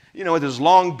Moses, you know, with his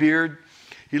long beard,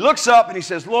 he looks up and he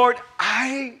says, Lord,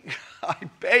 I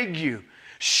beg you,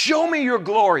 show me your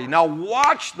glory. Now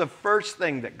watch the first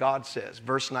thing that God says,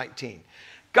 verse 19.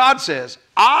 God says,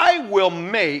 I will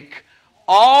make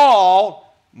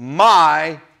all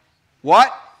my,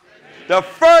 what? The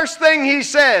first thing he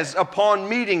says upon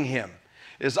meeting him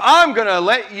is, I'm going to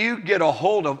let you get a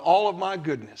hold of all of my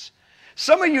goodness.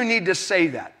 Some of you need to say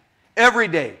that every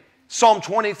day. Psalm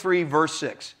 23, verse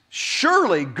 6.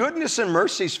 Surely goodness and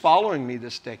mercy is following me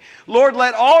this day. Lord,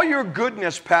 let all your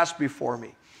goodness pass before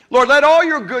me. Lord, let all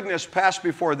your goodness pass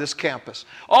before this campus.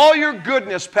 All your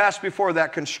goodness pass before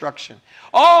that construction.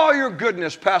 All your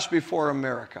goodness pass before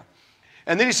America.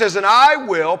 And then he says, and I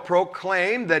will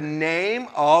proclaim the name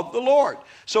of the Lord.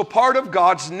 So part of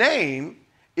God's name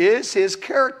is his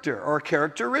character or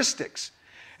characteristics.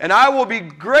 And I will be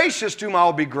gracious to whom I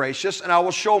will be gracious, and I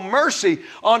will show mercy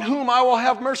on whom I will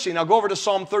have mercy. Now go over to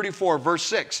Psalm 34, verse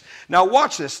 6. Now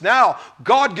watch this. Now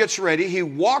God gets ready. He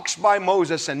walks by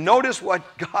Moses, and notice what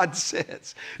God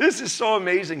says. This is so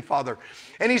amazing, Father.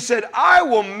 And he said, I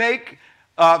will make,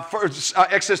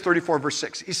 Exodus 34, verse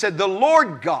 6. He said, the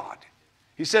Lord God.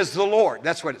 He says, the Lord.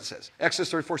 That's what it says.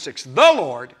 Exodus 34, 6.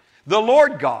 The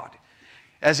Lord God.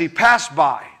 As he passed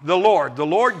by, the Lord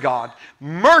God,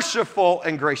 merciful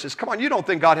and gracious. Come on, you don't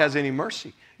think God has any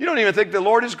mercy. You don't even think the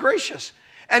Lord is gracious.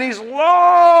 And he's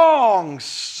long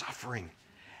suffering.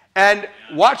 And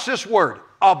watch this word,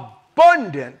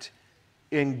 abundant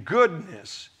in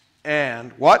goodness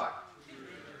and what?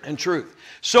 And truth.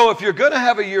 So if you're going to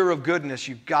have a year of goodness,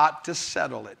 you've got to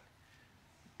settle it.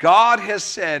 God has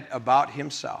said about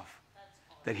himself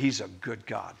that he's a good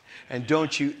God. And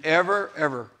don't you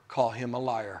ever call him a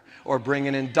liar or bring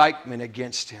an indictment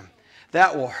against him.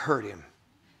 That will hurt him.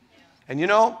 And you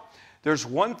know, there's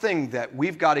one thing that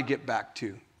we've got to get back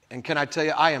to. And can I tell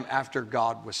you, I am after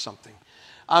God with something.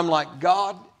 I'm like,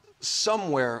 God,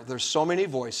 somewhere there's so many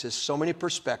voices, so many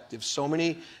perspectives, so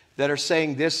many that are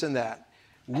saying this and that.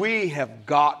 We have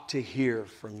got to hear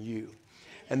from you.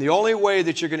 And the only way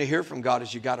that you're going to hear from God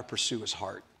is you got to pursue his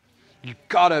heart. You've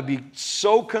got to be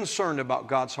so concerned about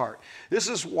God's heart. This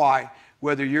is why,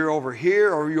 whether you're over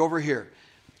here or you're over here,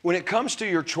 when it comes to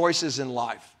your choices in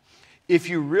life, if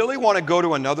you really want to go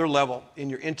to another level in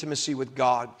your intimacy with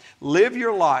God, live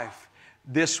your life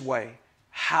this way.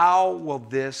 How will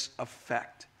this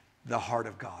affect the heart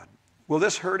of God? Will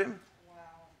this hurt him?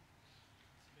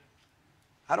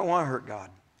 I don't want to hurt God.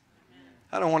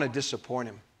 I don't want to disappoint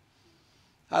him.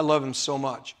 I love him so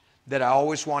much that I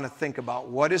always want to think about,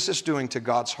 what is this doing to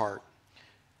God's heart?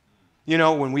 You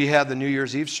know, when we had the New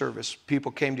Year's Eve service,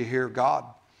 people came to hear God.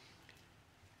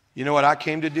 You know what I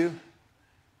came to do?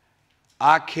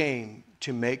 I came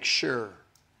to make sure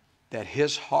that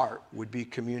his heart would be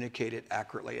communicated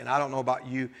accurately. And I don't know about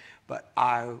you, but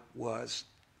I was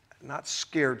not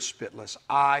scared spitless.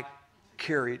 I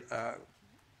carried a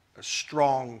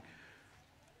strong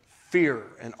fear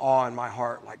and awe in my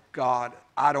heart, like, God,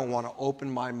 I don't want to open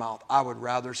my mouth. I would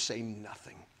rather say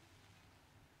nothing.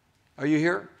 Are you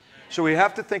here? So we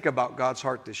have to think about God's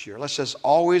heart this year. Let's just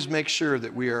always make sure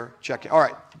that we are checking. All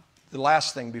right, the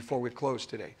last thing before we close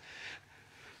today.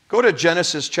 Go to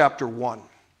Genesis chapter 1.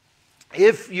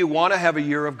 If you want to have a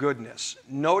year of goodness,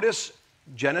 notice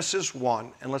Genesis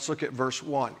 1, and let's look at verse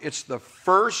 1. It's the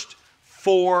first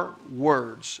 4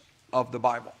 words of the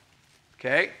Bible.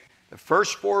 Okay? The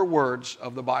first 4 words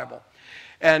of the Bible.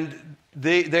 And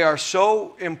they are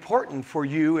so important for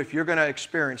you if you're going to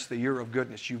experience the year of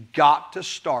goodness. You've got to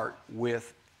start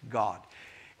with God.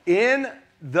 In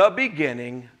the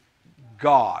beginning,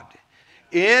 God.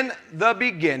 In the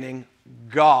beginning,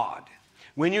 God.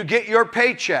 When you get your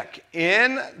paycheck,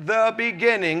 in the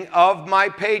beginning of my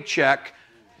paycheck,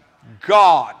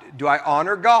 God. Do I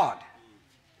honor God?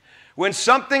 When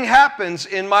something happens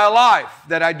in my life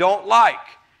that I don't like,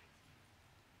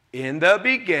 in the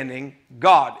beginning,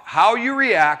 God. How you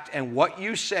react and what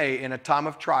you say in a time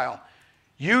of trial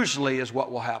usually is what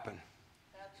will happen.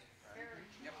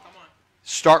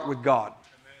 Start with God.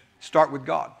 Start with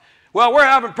God. Well, we're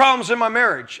having problems in my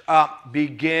marriage.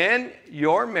 Begin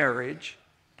your marriage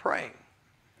praying.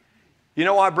 You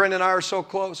know why Brenda and I are so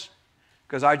close?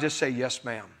 Because I just say, yes,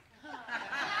 ma'am.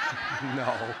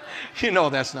 No. You know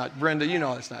that's not, Brenda, you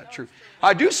know that's not true.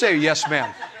 I do say, yes,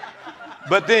 ma'am.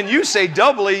 But then you say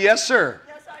doubly, yes, sir.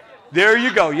 Yes, I do. There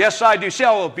you go. Yes, I do. See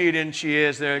how obedient she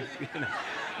is there.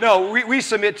 No, we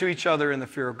submit to each other in the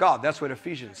fear of God. That's what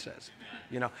Ephesians says.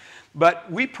 You know. But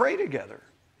we pray together.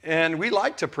 And we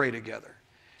like to pray together.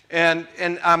 And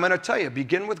I'm going to tell you,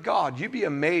 begin with God. You'd be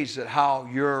amazed at how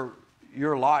your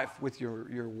life with your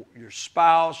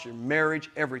spouse, your marriage,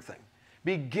 everything.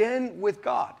 Begin with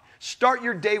God. Start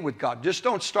your day with God. Just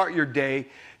don't start your day,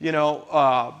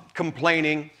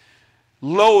 complaining,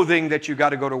 loathing that you got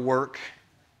to go to work.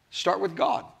 Start with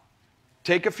God.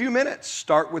 Take a few minutes.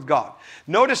 Start with God.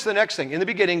 Notice the next thing. In the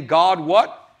beginning, God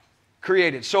what?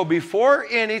 Created. So before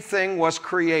anything was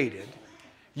created,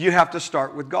 you have to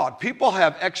start with God. People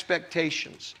have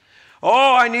expectations.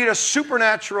 Oh, I need a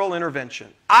supernatural intervention.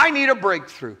 I need a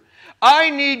breakthrough. I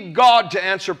need God to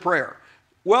answer prayer.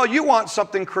 Well, you want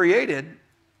something created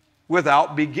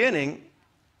without beginning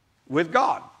with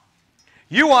God.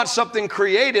 You want something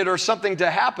created or something to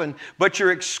happen, but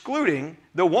you're excluding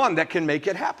the one that can make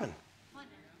it happen.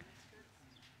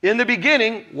 In the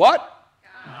beginning, what?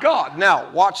 God. Now,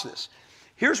 watch this.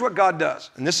 Here's what God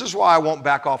does, and this is why I won't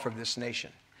back off of this nation.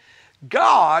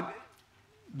 God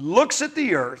looks at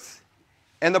the earth,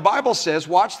 and the Bible says,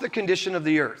 watch the condition of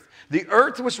the earth. The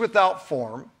earth was without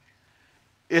form.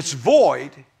 It's void.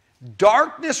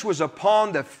 Darkness was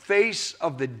upon the face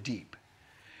of the deep.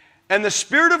 And the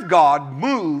Spirit of God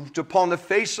moved upon the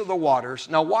face of the waters.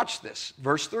 Now watch this,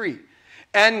 verse 3.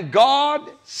 And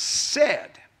God said,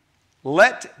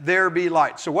 let there be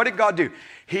light. So what did God do?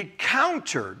 He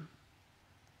countered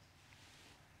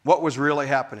what was really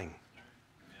happening.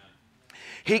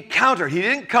 He countered. He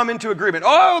didn't come into agreement.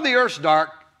 Oh, the earth's dark.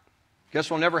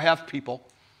 Guess we'll never have people.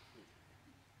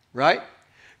 Right?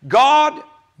 God,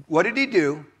 what did He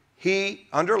do? He,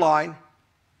 underline,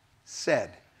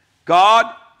 said.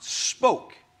 God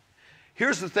spoke.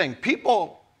 Here's the thing.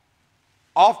 People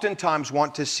oftentimes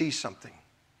want to see something.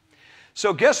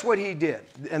 So guess what He did?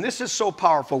 And this is so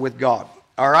powerful with God.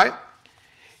 All right?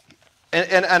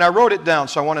 And I wrote it down,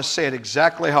 so I want to say it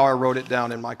exactly how I wrote it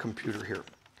down in my computer here.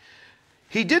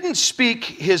 He didn't speak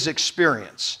His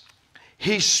experience.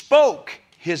 He spoke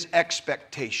His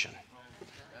expectation.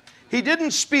 He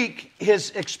didn't speak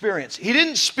His experience. He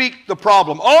didn't speak the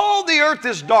problem. Oh, the earth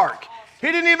is dark.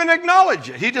 He didn't even acknowledge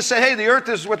it. He just said, hey, the earth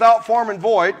is without form and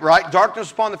void, right?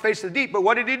 Darkness upon the face of the deep. But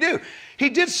what did He do? He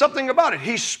did something about it.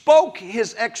 He spoke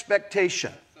His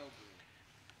expectation.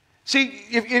 See,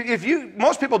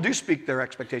 most people do speak their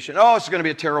expectation. Oh, it's going to be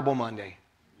a terrible Monday.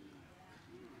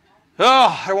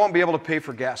 Oh, I won't be able to pay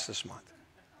for gas this month.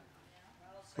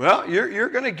 Well, you're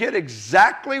going to get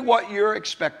exactly what you're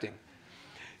expecting.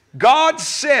 God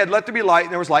said, let there be light,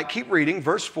 and there was light. Keep reading,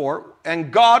 verse 4.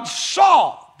 And God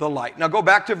saw the light. Now go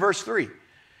back to verse 3.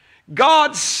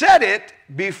 God said it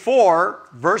before,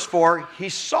 verse 4, He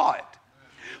saw it.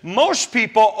 Most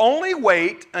people only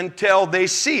wait until they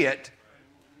see it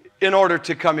in order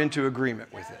to come into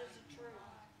agreement with it.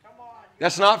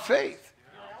 That's not faith.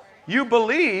 You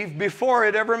believe before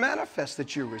it ever manifests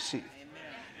that you receive.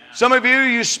 Some of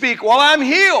you speak, well, I'm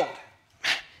healed,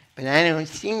 but I don't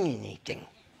see anything.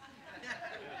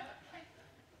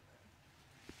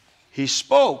 He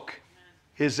spoke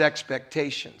His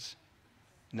expectations,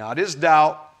 not his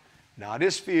doubt, not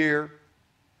his fear,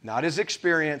 not his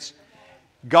experience.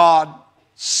 God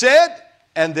said,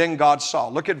 and then God saw.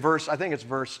 Look at I think it's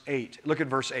verse 8. Look at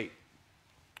verse 8.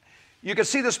 You can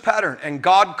see this pattern. And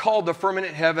God called the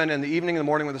firmament heaven, and the evening and the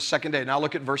morning were the second day. Now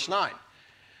look at verse 9.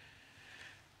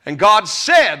 And God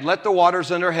said, let the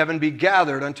waters under heaven be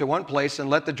gathered unto one place, and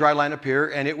let the dry land appear.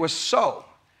 And it was so.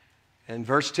 In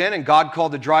verse 10, and God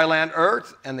called the dry land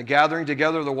earth, and the gathering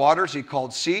together of the waters he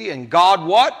called sea. And God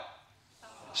what?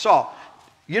 Saw.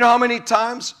 You know how many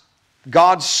times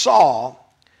God saw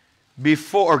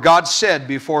before, or God said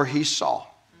before he saw?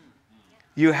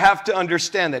 You have to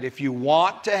understand that if you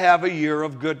want to have a year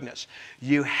of goodness,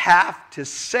 you have to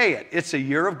say it. It's a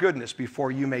year of goodness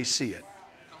before you may see it.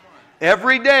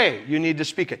 Every day you need to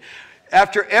speak it.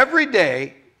 After every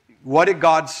day, what did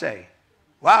God say?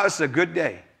 Wow, it's a good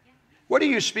day. What are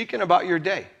you speaking about your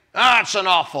day? Ah, it's an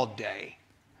awful day.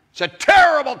 It's a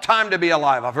terrible time to be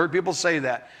alive. I've heard people say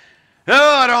that.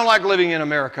 Oh, I don't like living in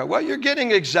America. Well, you're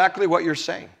getting exactly what you're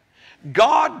saying.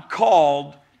 God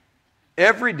called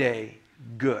every day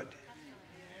good.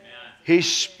 He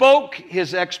spoke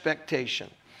his expectation.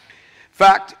 In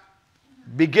fact,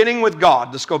 beginning with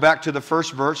God, let's go back to the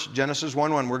first verse, Genesis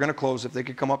 1:1. We're going to close if they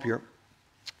could come up here.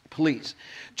 Please.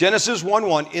 Genesis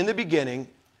 1:1, in the beginning,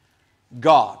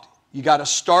 God. You got to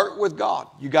start with God.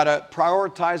 You got to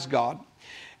prioritize God.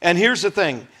 And here's the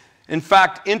thing. In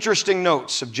fact, interesting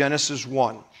notes of Genesis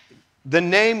 1. The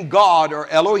name God, or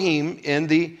Elohim in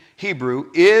the Hebrew,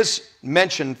 is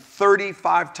mentioned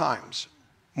 35 times,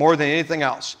 more than anything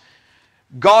else.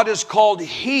 God is called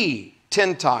He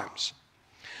 10 times.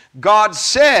 God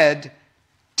said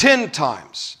 10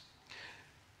 times.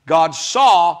 God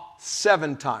saw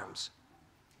 7 times.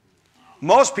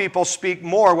 Most people speak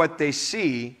more what they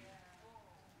see.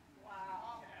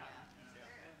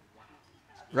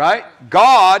 Right?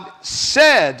 God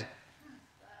said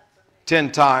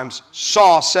 10 times,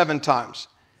 saw 7 times.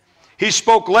 He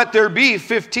spoke, let there be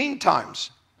 15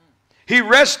 times. He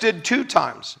rested 2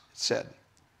 times, it said.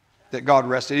 That God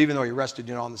rested, even though he rested,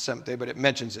 on the 7th day, but it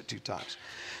mentions it 2 times.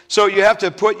 So you have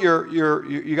to put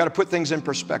you got to put things in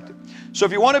perspective. So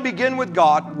if you want to begin with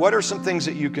God, what are some things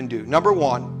that you can do? Number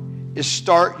 1 is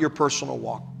start your personal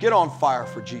walk. Get on fire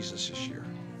for Jesus this year.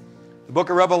 The book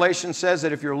of Revelation says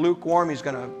that if you're lukewarm, he's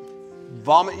going to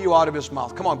vomit you out of his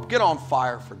mouth. Come on, get on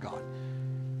fire for God.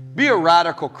 Be a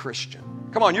radical Christian.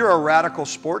 Come on, you're a radical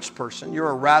sports person. You're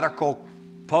a radical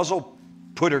puzzle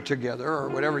putter together or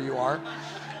whatever you are.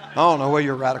 I don't know where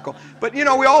you're radical. But, we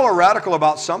all are radical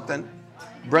about something.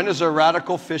 Brenda's a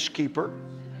radical fish keeper.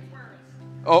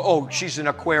 Oh, she's an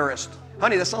aquarist.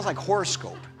 Honey, that sounds like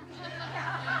horoscope.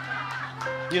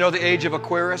 You know the age of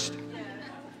aquarist?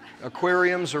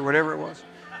 Aquariums or whatever it was.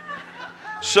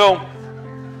 So,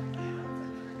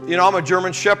 I'm a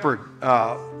German Shepherd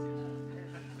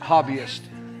hobbyist.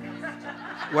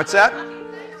 What's that?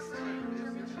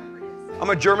 I'm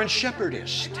a German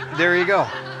Shepherdist. There you go.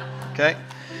 Okay?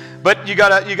 But you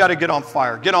gotta get on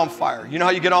fire. Get on fire. You know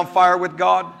how you get on fire with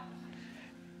God?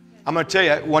 I'm going to tell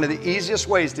you one of the easiest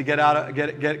ways to get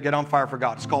on fire for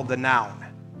God. It's called the noun.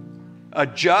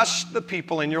 Adjust the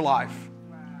people in your life.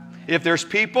 If there's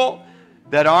people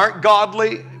that aren't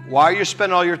godly, why are you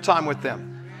spending all your time with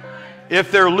them?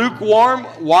 If they're lukewarm,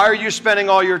 why are you spending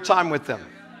all your time with them?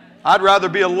 I'd rather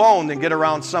be alone than get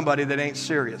around somebody that ain't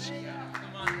serious.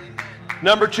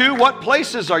 Number 2, what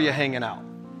places are you hanging out?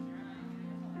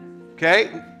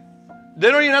 Okay?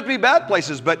 They don't even have to be bad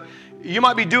places, but you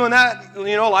might be doing that,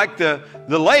 like the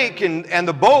lake and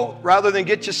the boat, rather than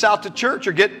get you south to church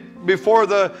or get before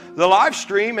the live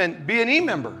stream and be an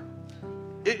e-member.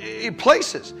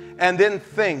 Places. And then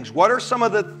things. What are some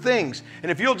of the things?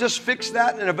 And if you'll just fix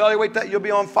that and evaluate that, you'll be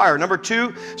on fire. Number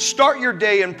 2, start your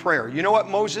day in prayer. You know what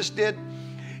Moses did?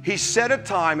 He set a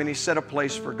time and he set a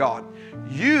place for God.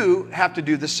 You have to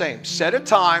do the same. Set a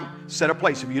time, set a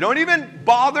place. If you don't even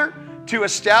bother to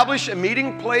establish a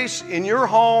meeting place in your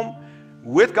home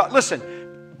with God. Listen,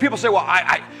 people say, well,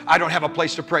 I don't have a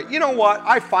place to pray. You know what?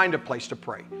 I find a place to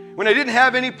pray. When I didn't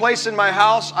have any place in my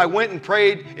house, I went and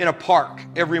prayed in a park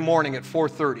every morning at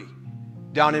 4:30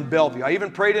 down in Bellevue. I even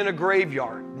prayed in a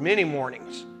graveyard many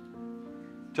mornings.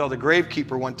 Until the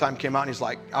gravekeeper one time came out and he's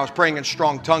like, I was praying in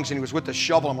strong tongues and he was with a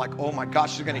shovel. I'm like, oh my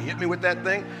gosh, he's going to hit me with that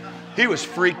thing? He was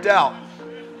freaked out.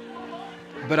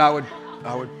 But I would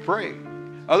pray.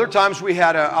 Other times we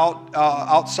had an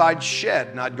outside shed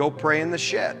and I'd go pray in the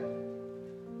shed.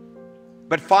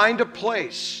 But find a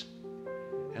place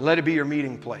and let it be your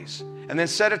meeting place. And then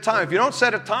set a time. If you don't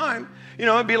set a time,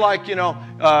 it'd be like,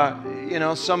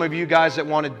 some of you guys that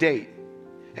want to date.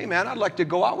 Hey man, I'd like to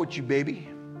go out with you, baby.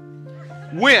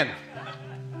 When?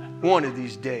 One of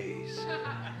these days.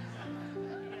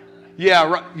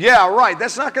 Yeah, right.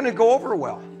 That's not going to go over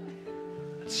well.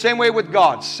 Same way with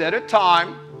God. Set a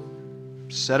time,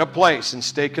 set a place, and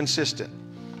stay consistent.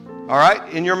 All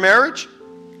right? In your marriage,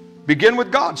 Begin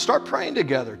with God. Start praying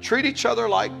together. Treat each other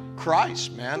like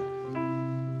Christ,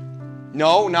 man.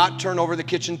 No, not turn over the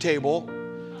kitchen table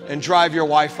and drive your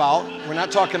wife out. We're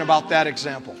not talking about that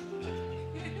example.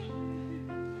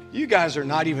 You guys are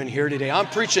not even here today. I'm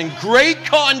preaching great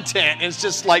content. It's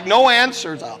just like no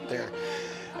answers out there.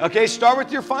 Okay, start with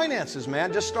your finances,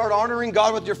 man. Just start honoring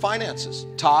God with your finances.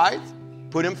 Tithe,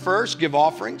 put Him first, give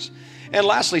offerings. And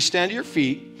lastly, stand to your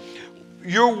feet.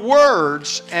 Your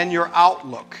words and your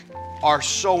outlook are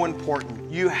so important.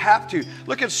 You have to.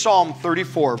 Look at Psalm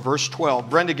 34, verse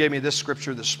 12. Brenda gave me this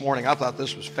scripture this morning. I thought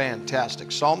this was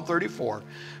fantastic. Psalm 34,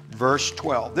 verse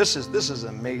 12. This is an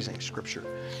amazing scripture.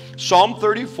 Psalm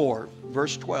 34,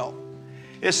 verse 12.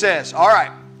 It says, all right,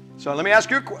 so let me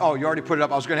ask you, oh, you already put it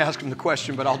up. I was going to ask him the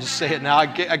question, but I'll just say it now. I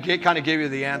kind of gave you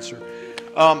the answer.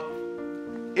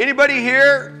 Anybody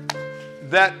here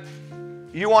that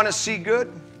you want to see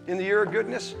good in the year of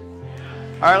goodness?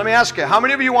 All right, let me ask you, how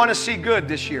many of you want to see good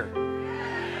this year?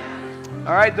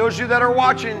 All right, those of you that are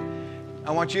watching,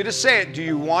 I want you to say it. Do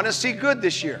you want to see good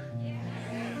this year?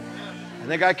 I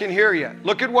think I can hear you.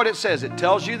 Look at what it says. It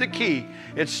tells you the key.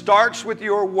 It starts with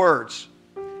your words,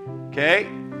 okay?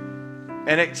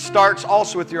 And it starts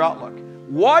also with your outlook.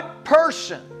 What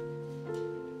person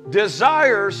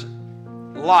desires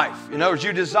life? In other words,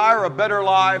 you desire a better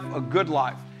life, a good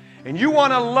life. And you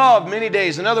want to love many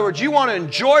days. In other words, you want to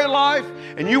enjoy life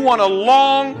and you want a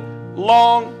long,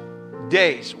 long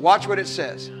days. Watch what it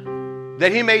says.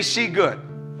 That he may see good.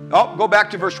 Oh, go back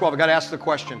to verse 12. I've got to ask the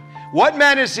question. What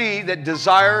man is he that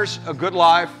desires a good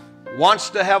life,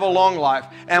 wants to have a long life,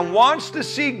 and wants to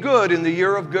see good in the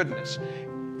year of goodness?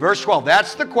 Verse 12.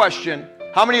 That's the question.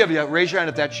 How many of you? Raise your hand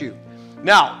if that's you.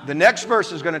 Now, the next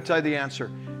verse is going to tell you the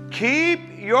answer.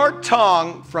 Keep your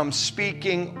tongue from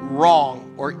speaking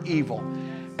wrong or evil,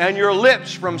 and your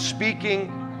lips from speaking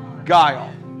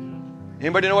guile.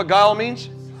 Anybody know what guile means?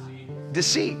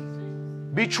 Deceit.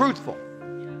 Be truthful.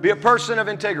 Be a person of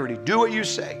integrity. Do what you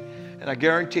say, and I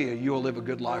guarantee you, you will live a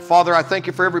good life. Father, I thank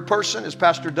you for every person, as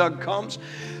Pastor Doug comes,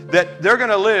 that they're going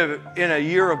to live in a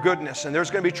year of goodness, and there's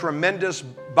going to be tremendous,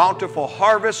 bountiful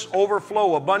harvest,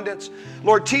 overflow, abundance.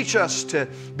 Lord, teach us to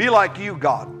be like you,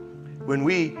 God. When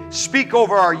we speak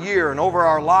over our year and over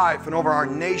our life and over our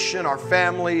nation, our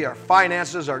family, our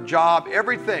finances, our job,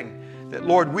 everything, that,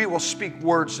 Lord, we will speak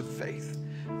words of faith.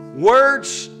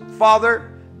 Words,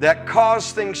 Father, that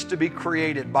cause things to be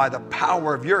created by the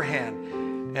power of your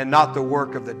hand and not the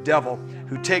work of the devil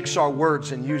who takes our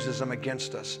words and uses them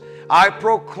against us. I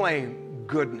proclaim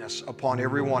goodness upon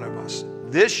every one of us.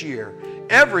 This year,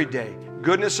 every day,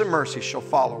 goodness and mercy shall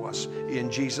follow us. In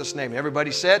Jesus' name.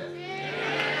 Everybody said?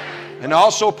 And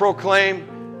also proclaim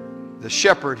the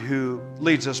shepherd who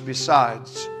leads us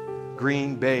besides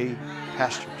green bay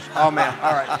pastures. Oh, man.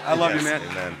 All right. I love you, man.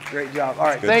 Amen. Great job. All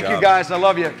right. Thank you, guys. I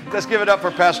love you. Let's give it up for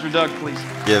Pastor Doug, please.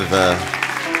 Give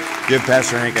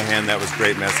Pastor Hank a hand. That was a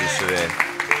great message today.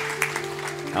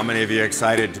 How many of you are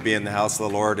excited to be in the house of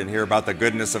the Lord and hear about the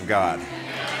goodness of God?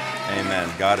 Amen.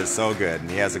 God is so good, and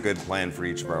He has a good plan for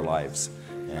each of our lives.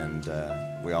 And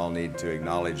we all need to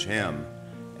acknowledge Him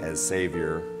as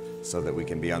Savior, so that we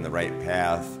can be on the right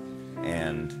path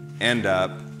and end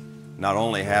up not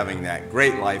only having that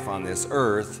great life on this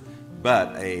earth,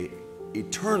 but an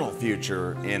eternal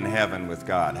future in heaven with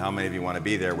God. How many of you want to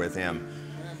be there with Him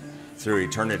through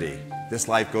eternity? This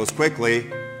life goes quickly,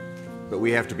 but we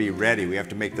have to be ready. We have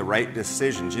to make the right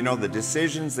decisions. You know, the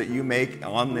decisions that you make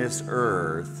on this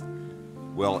earth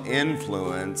will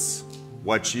influence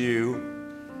what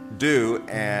you do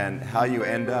and how you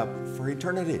end up for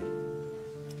eternity.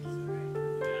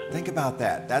 Think about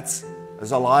that.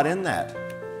 There's a lot in that.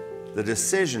 The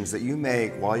decisions that you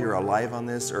make while you're alive on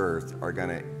this earth are going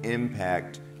to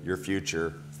impact your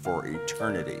future for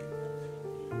eternity.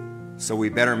 So we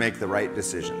better make the right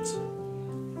decisions.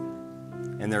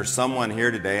 And there's someone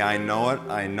here today, I know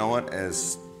it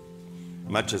as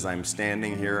much as I'm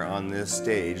standing here on this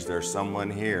stage, there's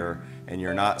someone here and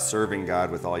you're not serving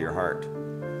God with all your heart.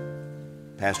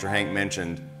 Pastor Hank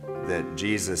mentioned that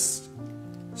Jesus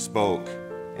spoke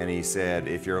and He said,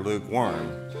 if you're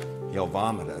lukewarm, He'll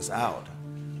vomit us out.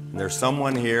 And there's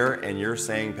someone here and you're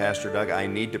saying, Pastor Doug, I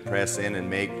need to press in and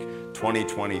make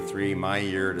 2023 my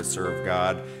year to serve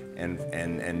God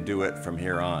and do it from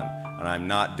here on. And I'm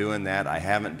not doing that. I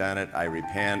haven't done it. I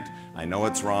repent. I know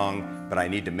it's wrong, but I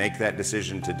need to make that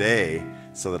decision today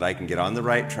so that I can get on the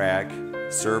right track,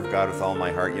 serve God with all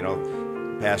my heart. You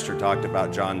know, Pastor talked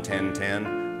about John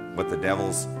 10:10. What the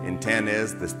devil's intent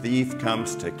is, the thief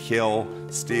comes to kill,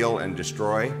 steal, and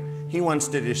destroy. He wants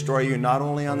to destroy you not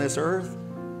only on this earth,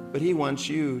 but he wants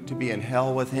you to be in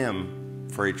hell with him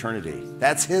for eternity.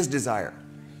 That's his desire.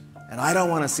 And I don't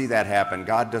want to see that happen.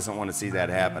 God doesn't want to see that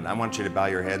happen. I want you to bow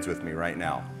your heads with me right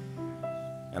now.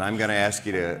 And I'm going to ask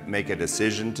you to make a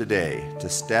decision today to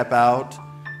step out,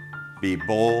 be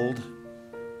bold,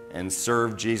 and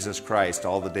serve Jesus Christ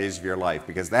all the days of your life,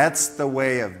 because that's the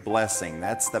way of blessing.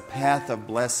 That's the path of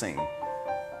blessing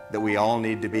that we all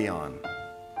need to be on.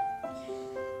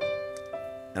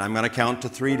 And I'm going to count to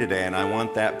 3 today, and I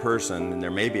want that person, and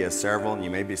there may be several, and you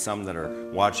may be some that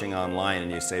are watching online, and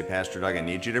you say, Pastor Doug, I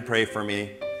need you to pray for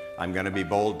me. I'm going to be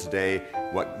bold today.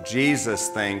 What Jesus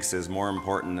thinks is more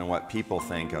important than what people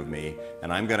think of me,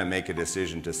 and I'm going to make a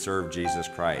decision to serve Jesus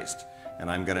Christ.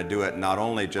 And I'm going to do it not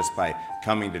only just by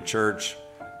coming to church,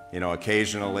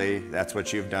 occasionally. That's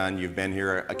what you've done. You've been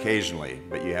here occasionally,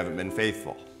 but you haven't been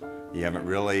faithful. You haven't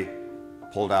really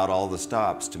pulled out all the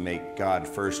stops to make God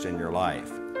first in your life.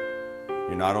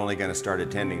 You're not only going to start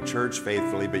attending church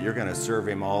faithfully, but you're going to serve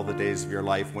Him all the days of your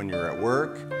life when you're at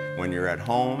work, when you're at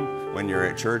home, when you're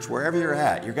at church, wherever you're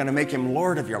at. You're going to make Him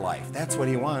Lord of your life. That's what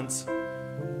He wants.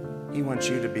 He wants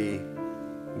you to be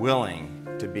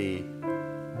willing to be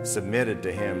submitted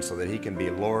to Him so that He can be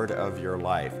Lord of your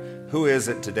life. Who is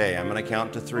it today? I'm going to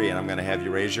count to 3, and I'm going to have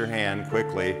you raise your hand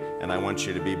quickly, and I want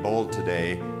you to be bold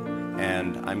today.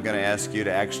 And I'm going to ask you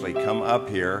to actually come up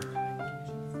here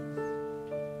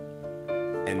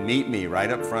and meet me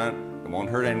right up front. It won't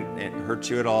hurt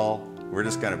you at all. We're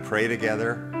just going to pray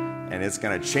together, and it's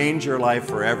going to change your life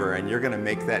forever, and you're going to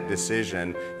make that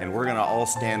decision, and we're going to all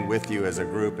stand with you as a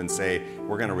group and say,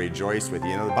 we're going to rejoice with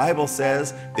you. The Bible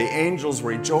says the angels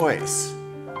rejoice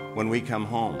when we come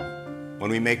home, when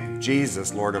we make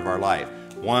Jesus Lord of our life.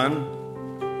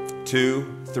 1,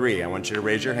 2, 3. I want you to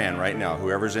raise your hand right now,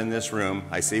 whoever's in this room.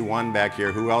 I see 1 back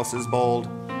here. Who else is bold?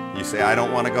 You say, I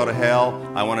don't want to go to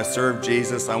hell. I want to serve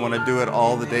Jesus. I want to do it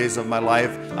all the days of my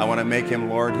life. I want to make Him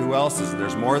Lord. Who else is there?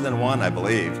 There's more than 1, I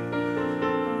believe.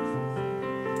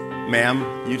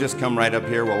 Ma'am, you just come right up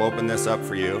here. We'll open this up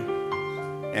for you.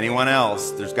 Anyone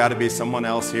else? There's got to be someone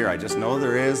else here. I just know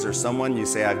there is. There's someone, you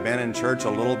say, I've been in church a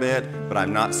little bit, but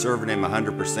I'm not serving Him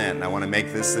 100%. And I want to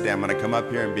make this today. I'm going to come up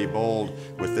here and be bold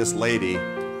with this lady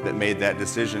that made that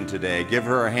decision today. Give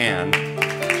her a hand.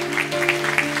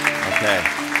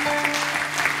 Okay.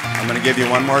 I'm going to give you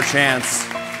one more chance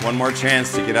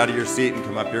to get out of your seat and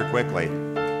come up here quickly.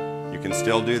 You can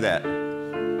still do that.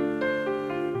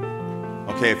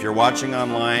 Okay, if you're watching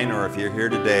online or if you're here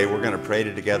today, we're going to pray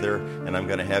together, and I'm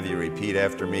going to have you repeat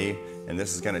after me, and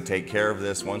this is going to take care of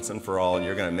this once and for all, and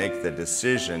you're going to make the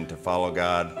decision to follow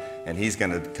God, and He's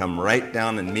going to come right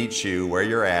down and meet you where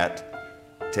you're at,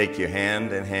 take you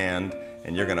hand in hand,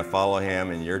 and you're going to follow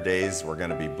Him, and your days were going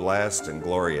to be blessed and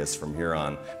glorious from here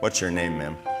on. What's your name,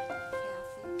 ma'am?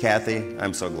 Kathy,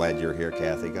 I'm so glad you're here,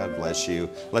 Kathy. God bless you.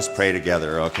 Let's pray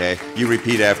together, okay? You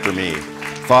repeat after me.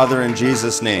 Father, in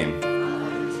Jesus' name,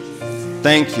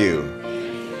 thank you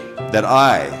that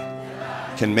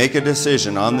I can make a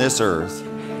decision on this earth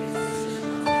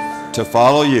to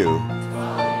follow you,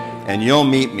 and you'll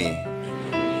meet me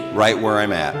right where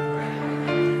I'm at.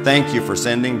 Thank you for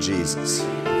sending Jesus.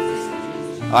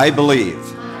 I believe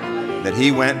that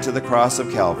He went to the cross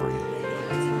of Calvary.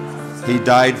 He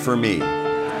died for me.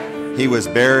 He was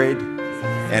buried,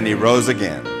 and He rose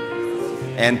again.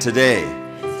 And today,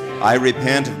 I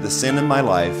repent of the sin in my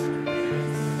life.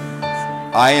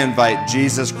 I invite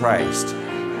Jesus Christ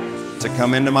to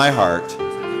come into my heart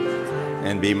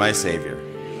and be my Savior.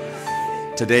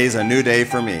 Today's a new day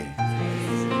for me,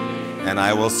 and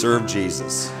I will serve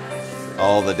Jesus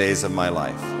all the days of my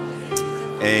life.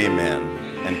 Amen.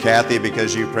 And Kathy,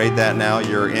 because you prayed that now,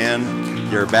 you're in.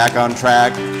 You're back on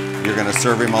track. You're going to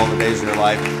serve Him all the days of your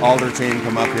life. Altar team,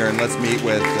 come up here and let's meet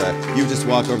with, you just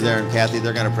walk over there, and Kathy,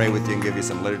 they're going to pray with you and give you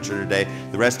some literature today.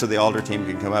 The rest of the altar team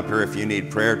can come up here if you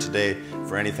need prayer today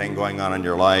for anything going on in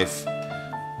your life.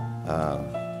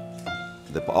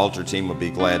 The altar team will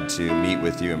be glad to meet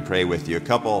with you and pray with you. A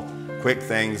couple quick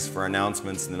things for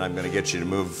announcements, and then I'm going to get you to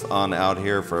move on out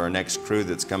here for our next crew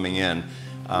that's coming in.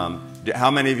 How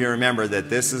many of you remember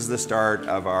that this is the start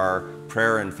of our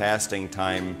prayer and fasting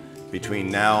time between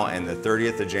now and the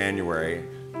 30th of January?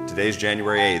 Today's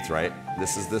January 8th, right?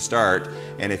 This is the start.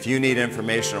 And if you need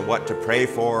information on what to pray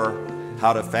for,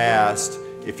 how to fast,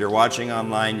 if you're watching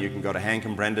online, you can go to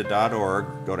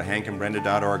hankandbrenda.org. Go to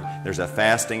hankandbrenda.org. There's a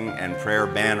fasting and prayer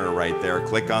banner right there.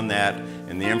 Click on that,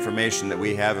 and the information that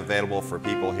we have available for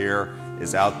people here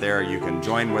is out there. You can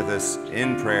join with us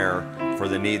in prayer for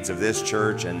the needs of this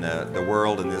church and the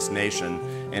world and this nation.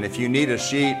 And if you need a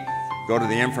sheet, go to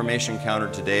the information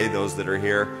counter today. Those that are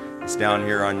here, it's down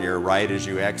here on your right as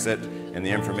you exit. and the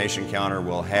information counter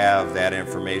will have that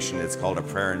information. It's called a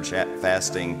prayer and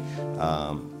fasting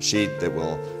sheet that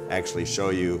will actually show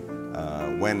you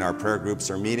when our prayer groups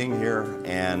are meeting here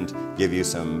and give you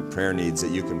some prayer needs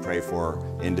that you can pray for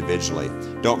individually.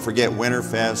 Don't forget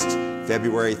Winterfest,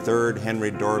 February 3rd,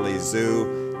 Henry Dorley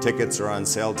Zoo. Tickets are on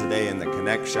sale today in the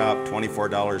Connect shop,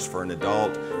 $24 for an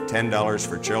adult, $10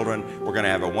 for children. We're going to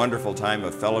have a wonderful time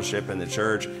of fellowship in the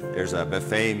church. There's a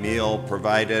buffet meal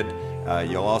provided.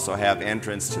 You'll also have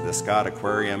entrance to the Scott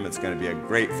Aquarium. It's going to be a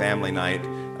great family night.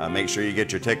 Make sure you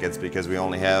get your tickets because we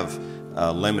only have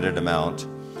a limited amount.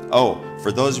 Oh,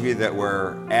 for those of you that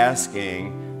were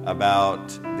asking about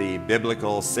the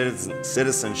biblical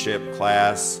citizenship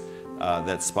class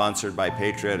that's sponsored by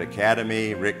Patriot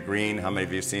Academy, Rick Green, how many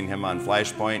of you have seen him on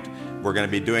Flashpoint? We're going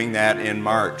to be doing that in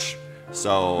March.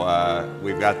 So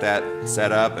we've got that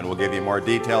set up and we'll give you more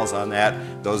details on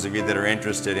that. Those of you that are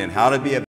interested in how to be a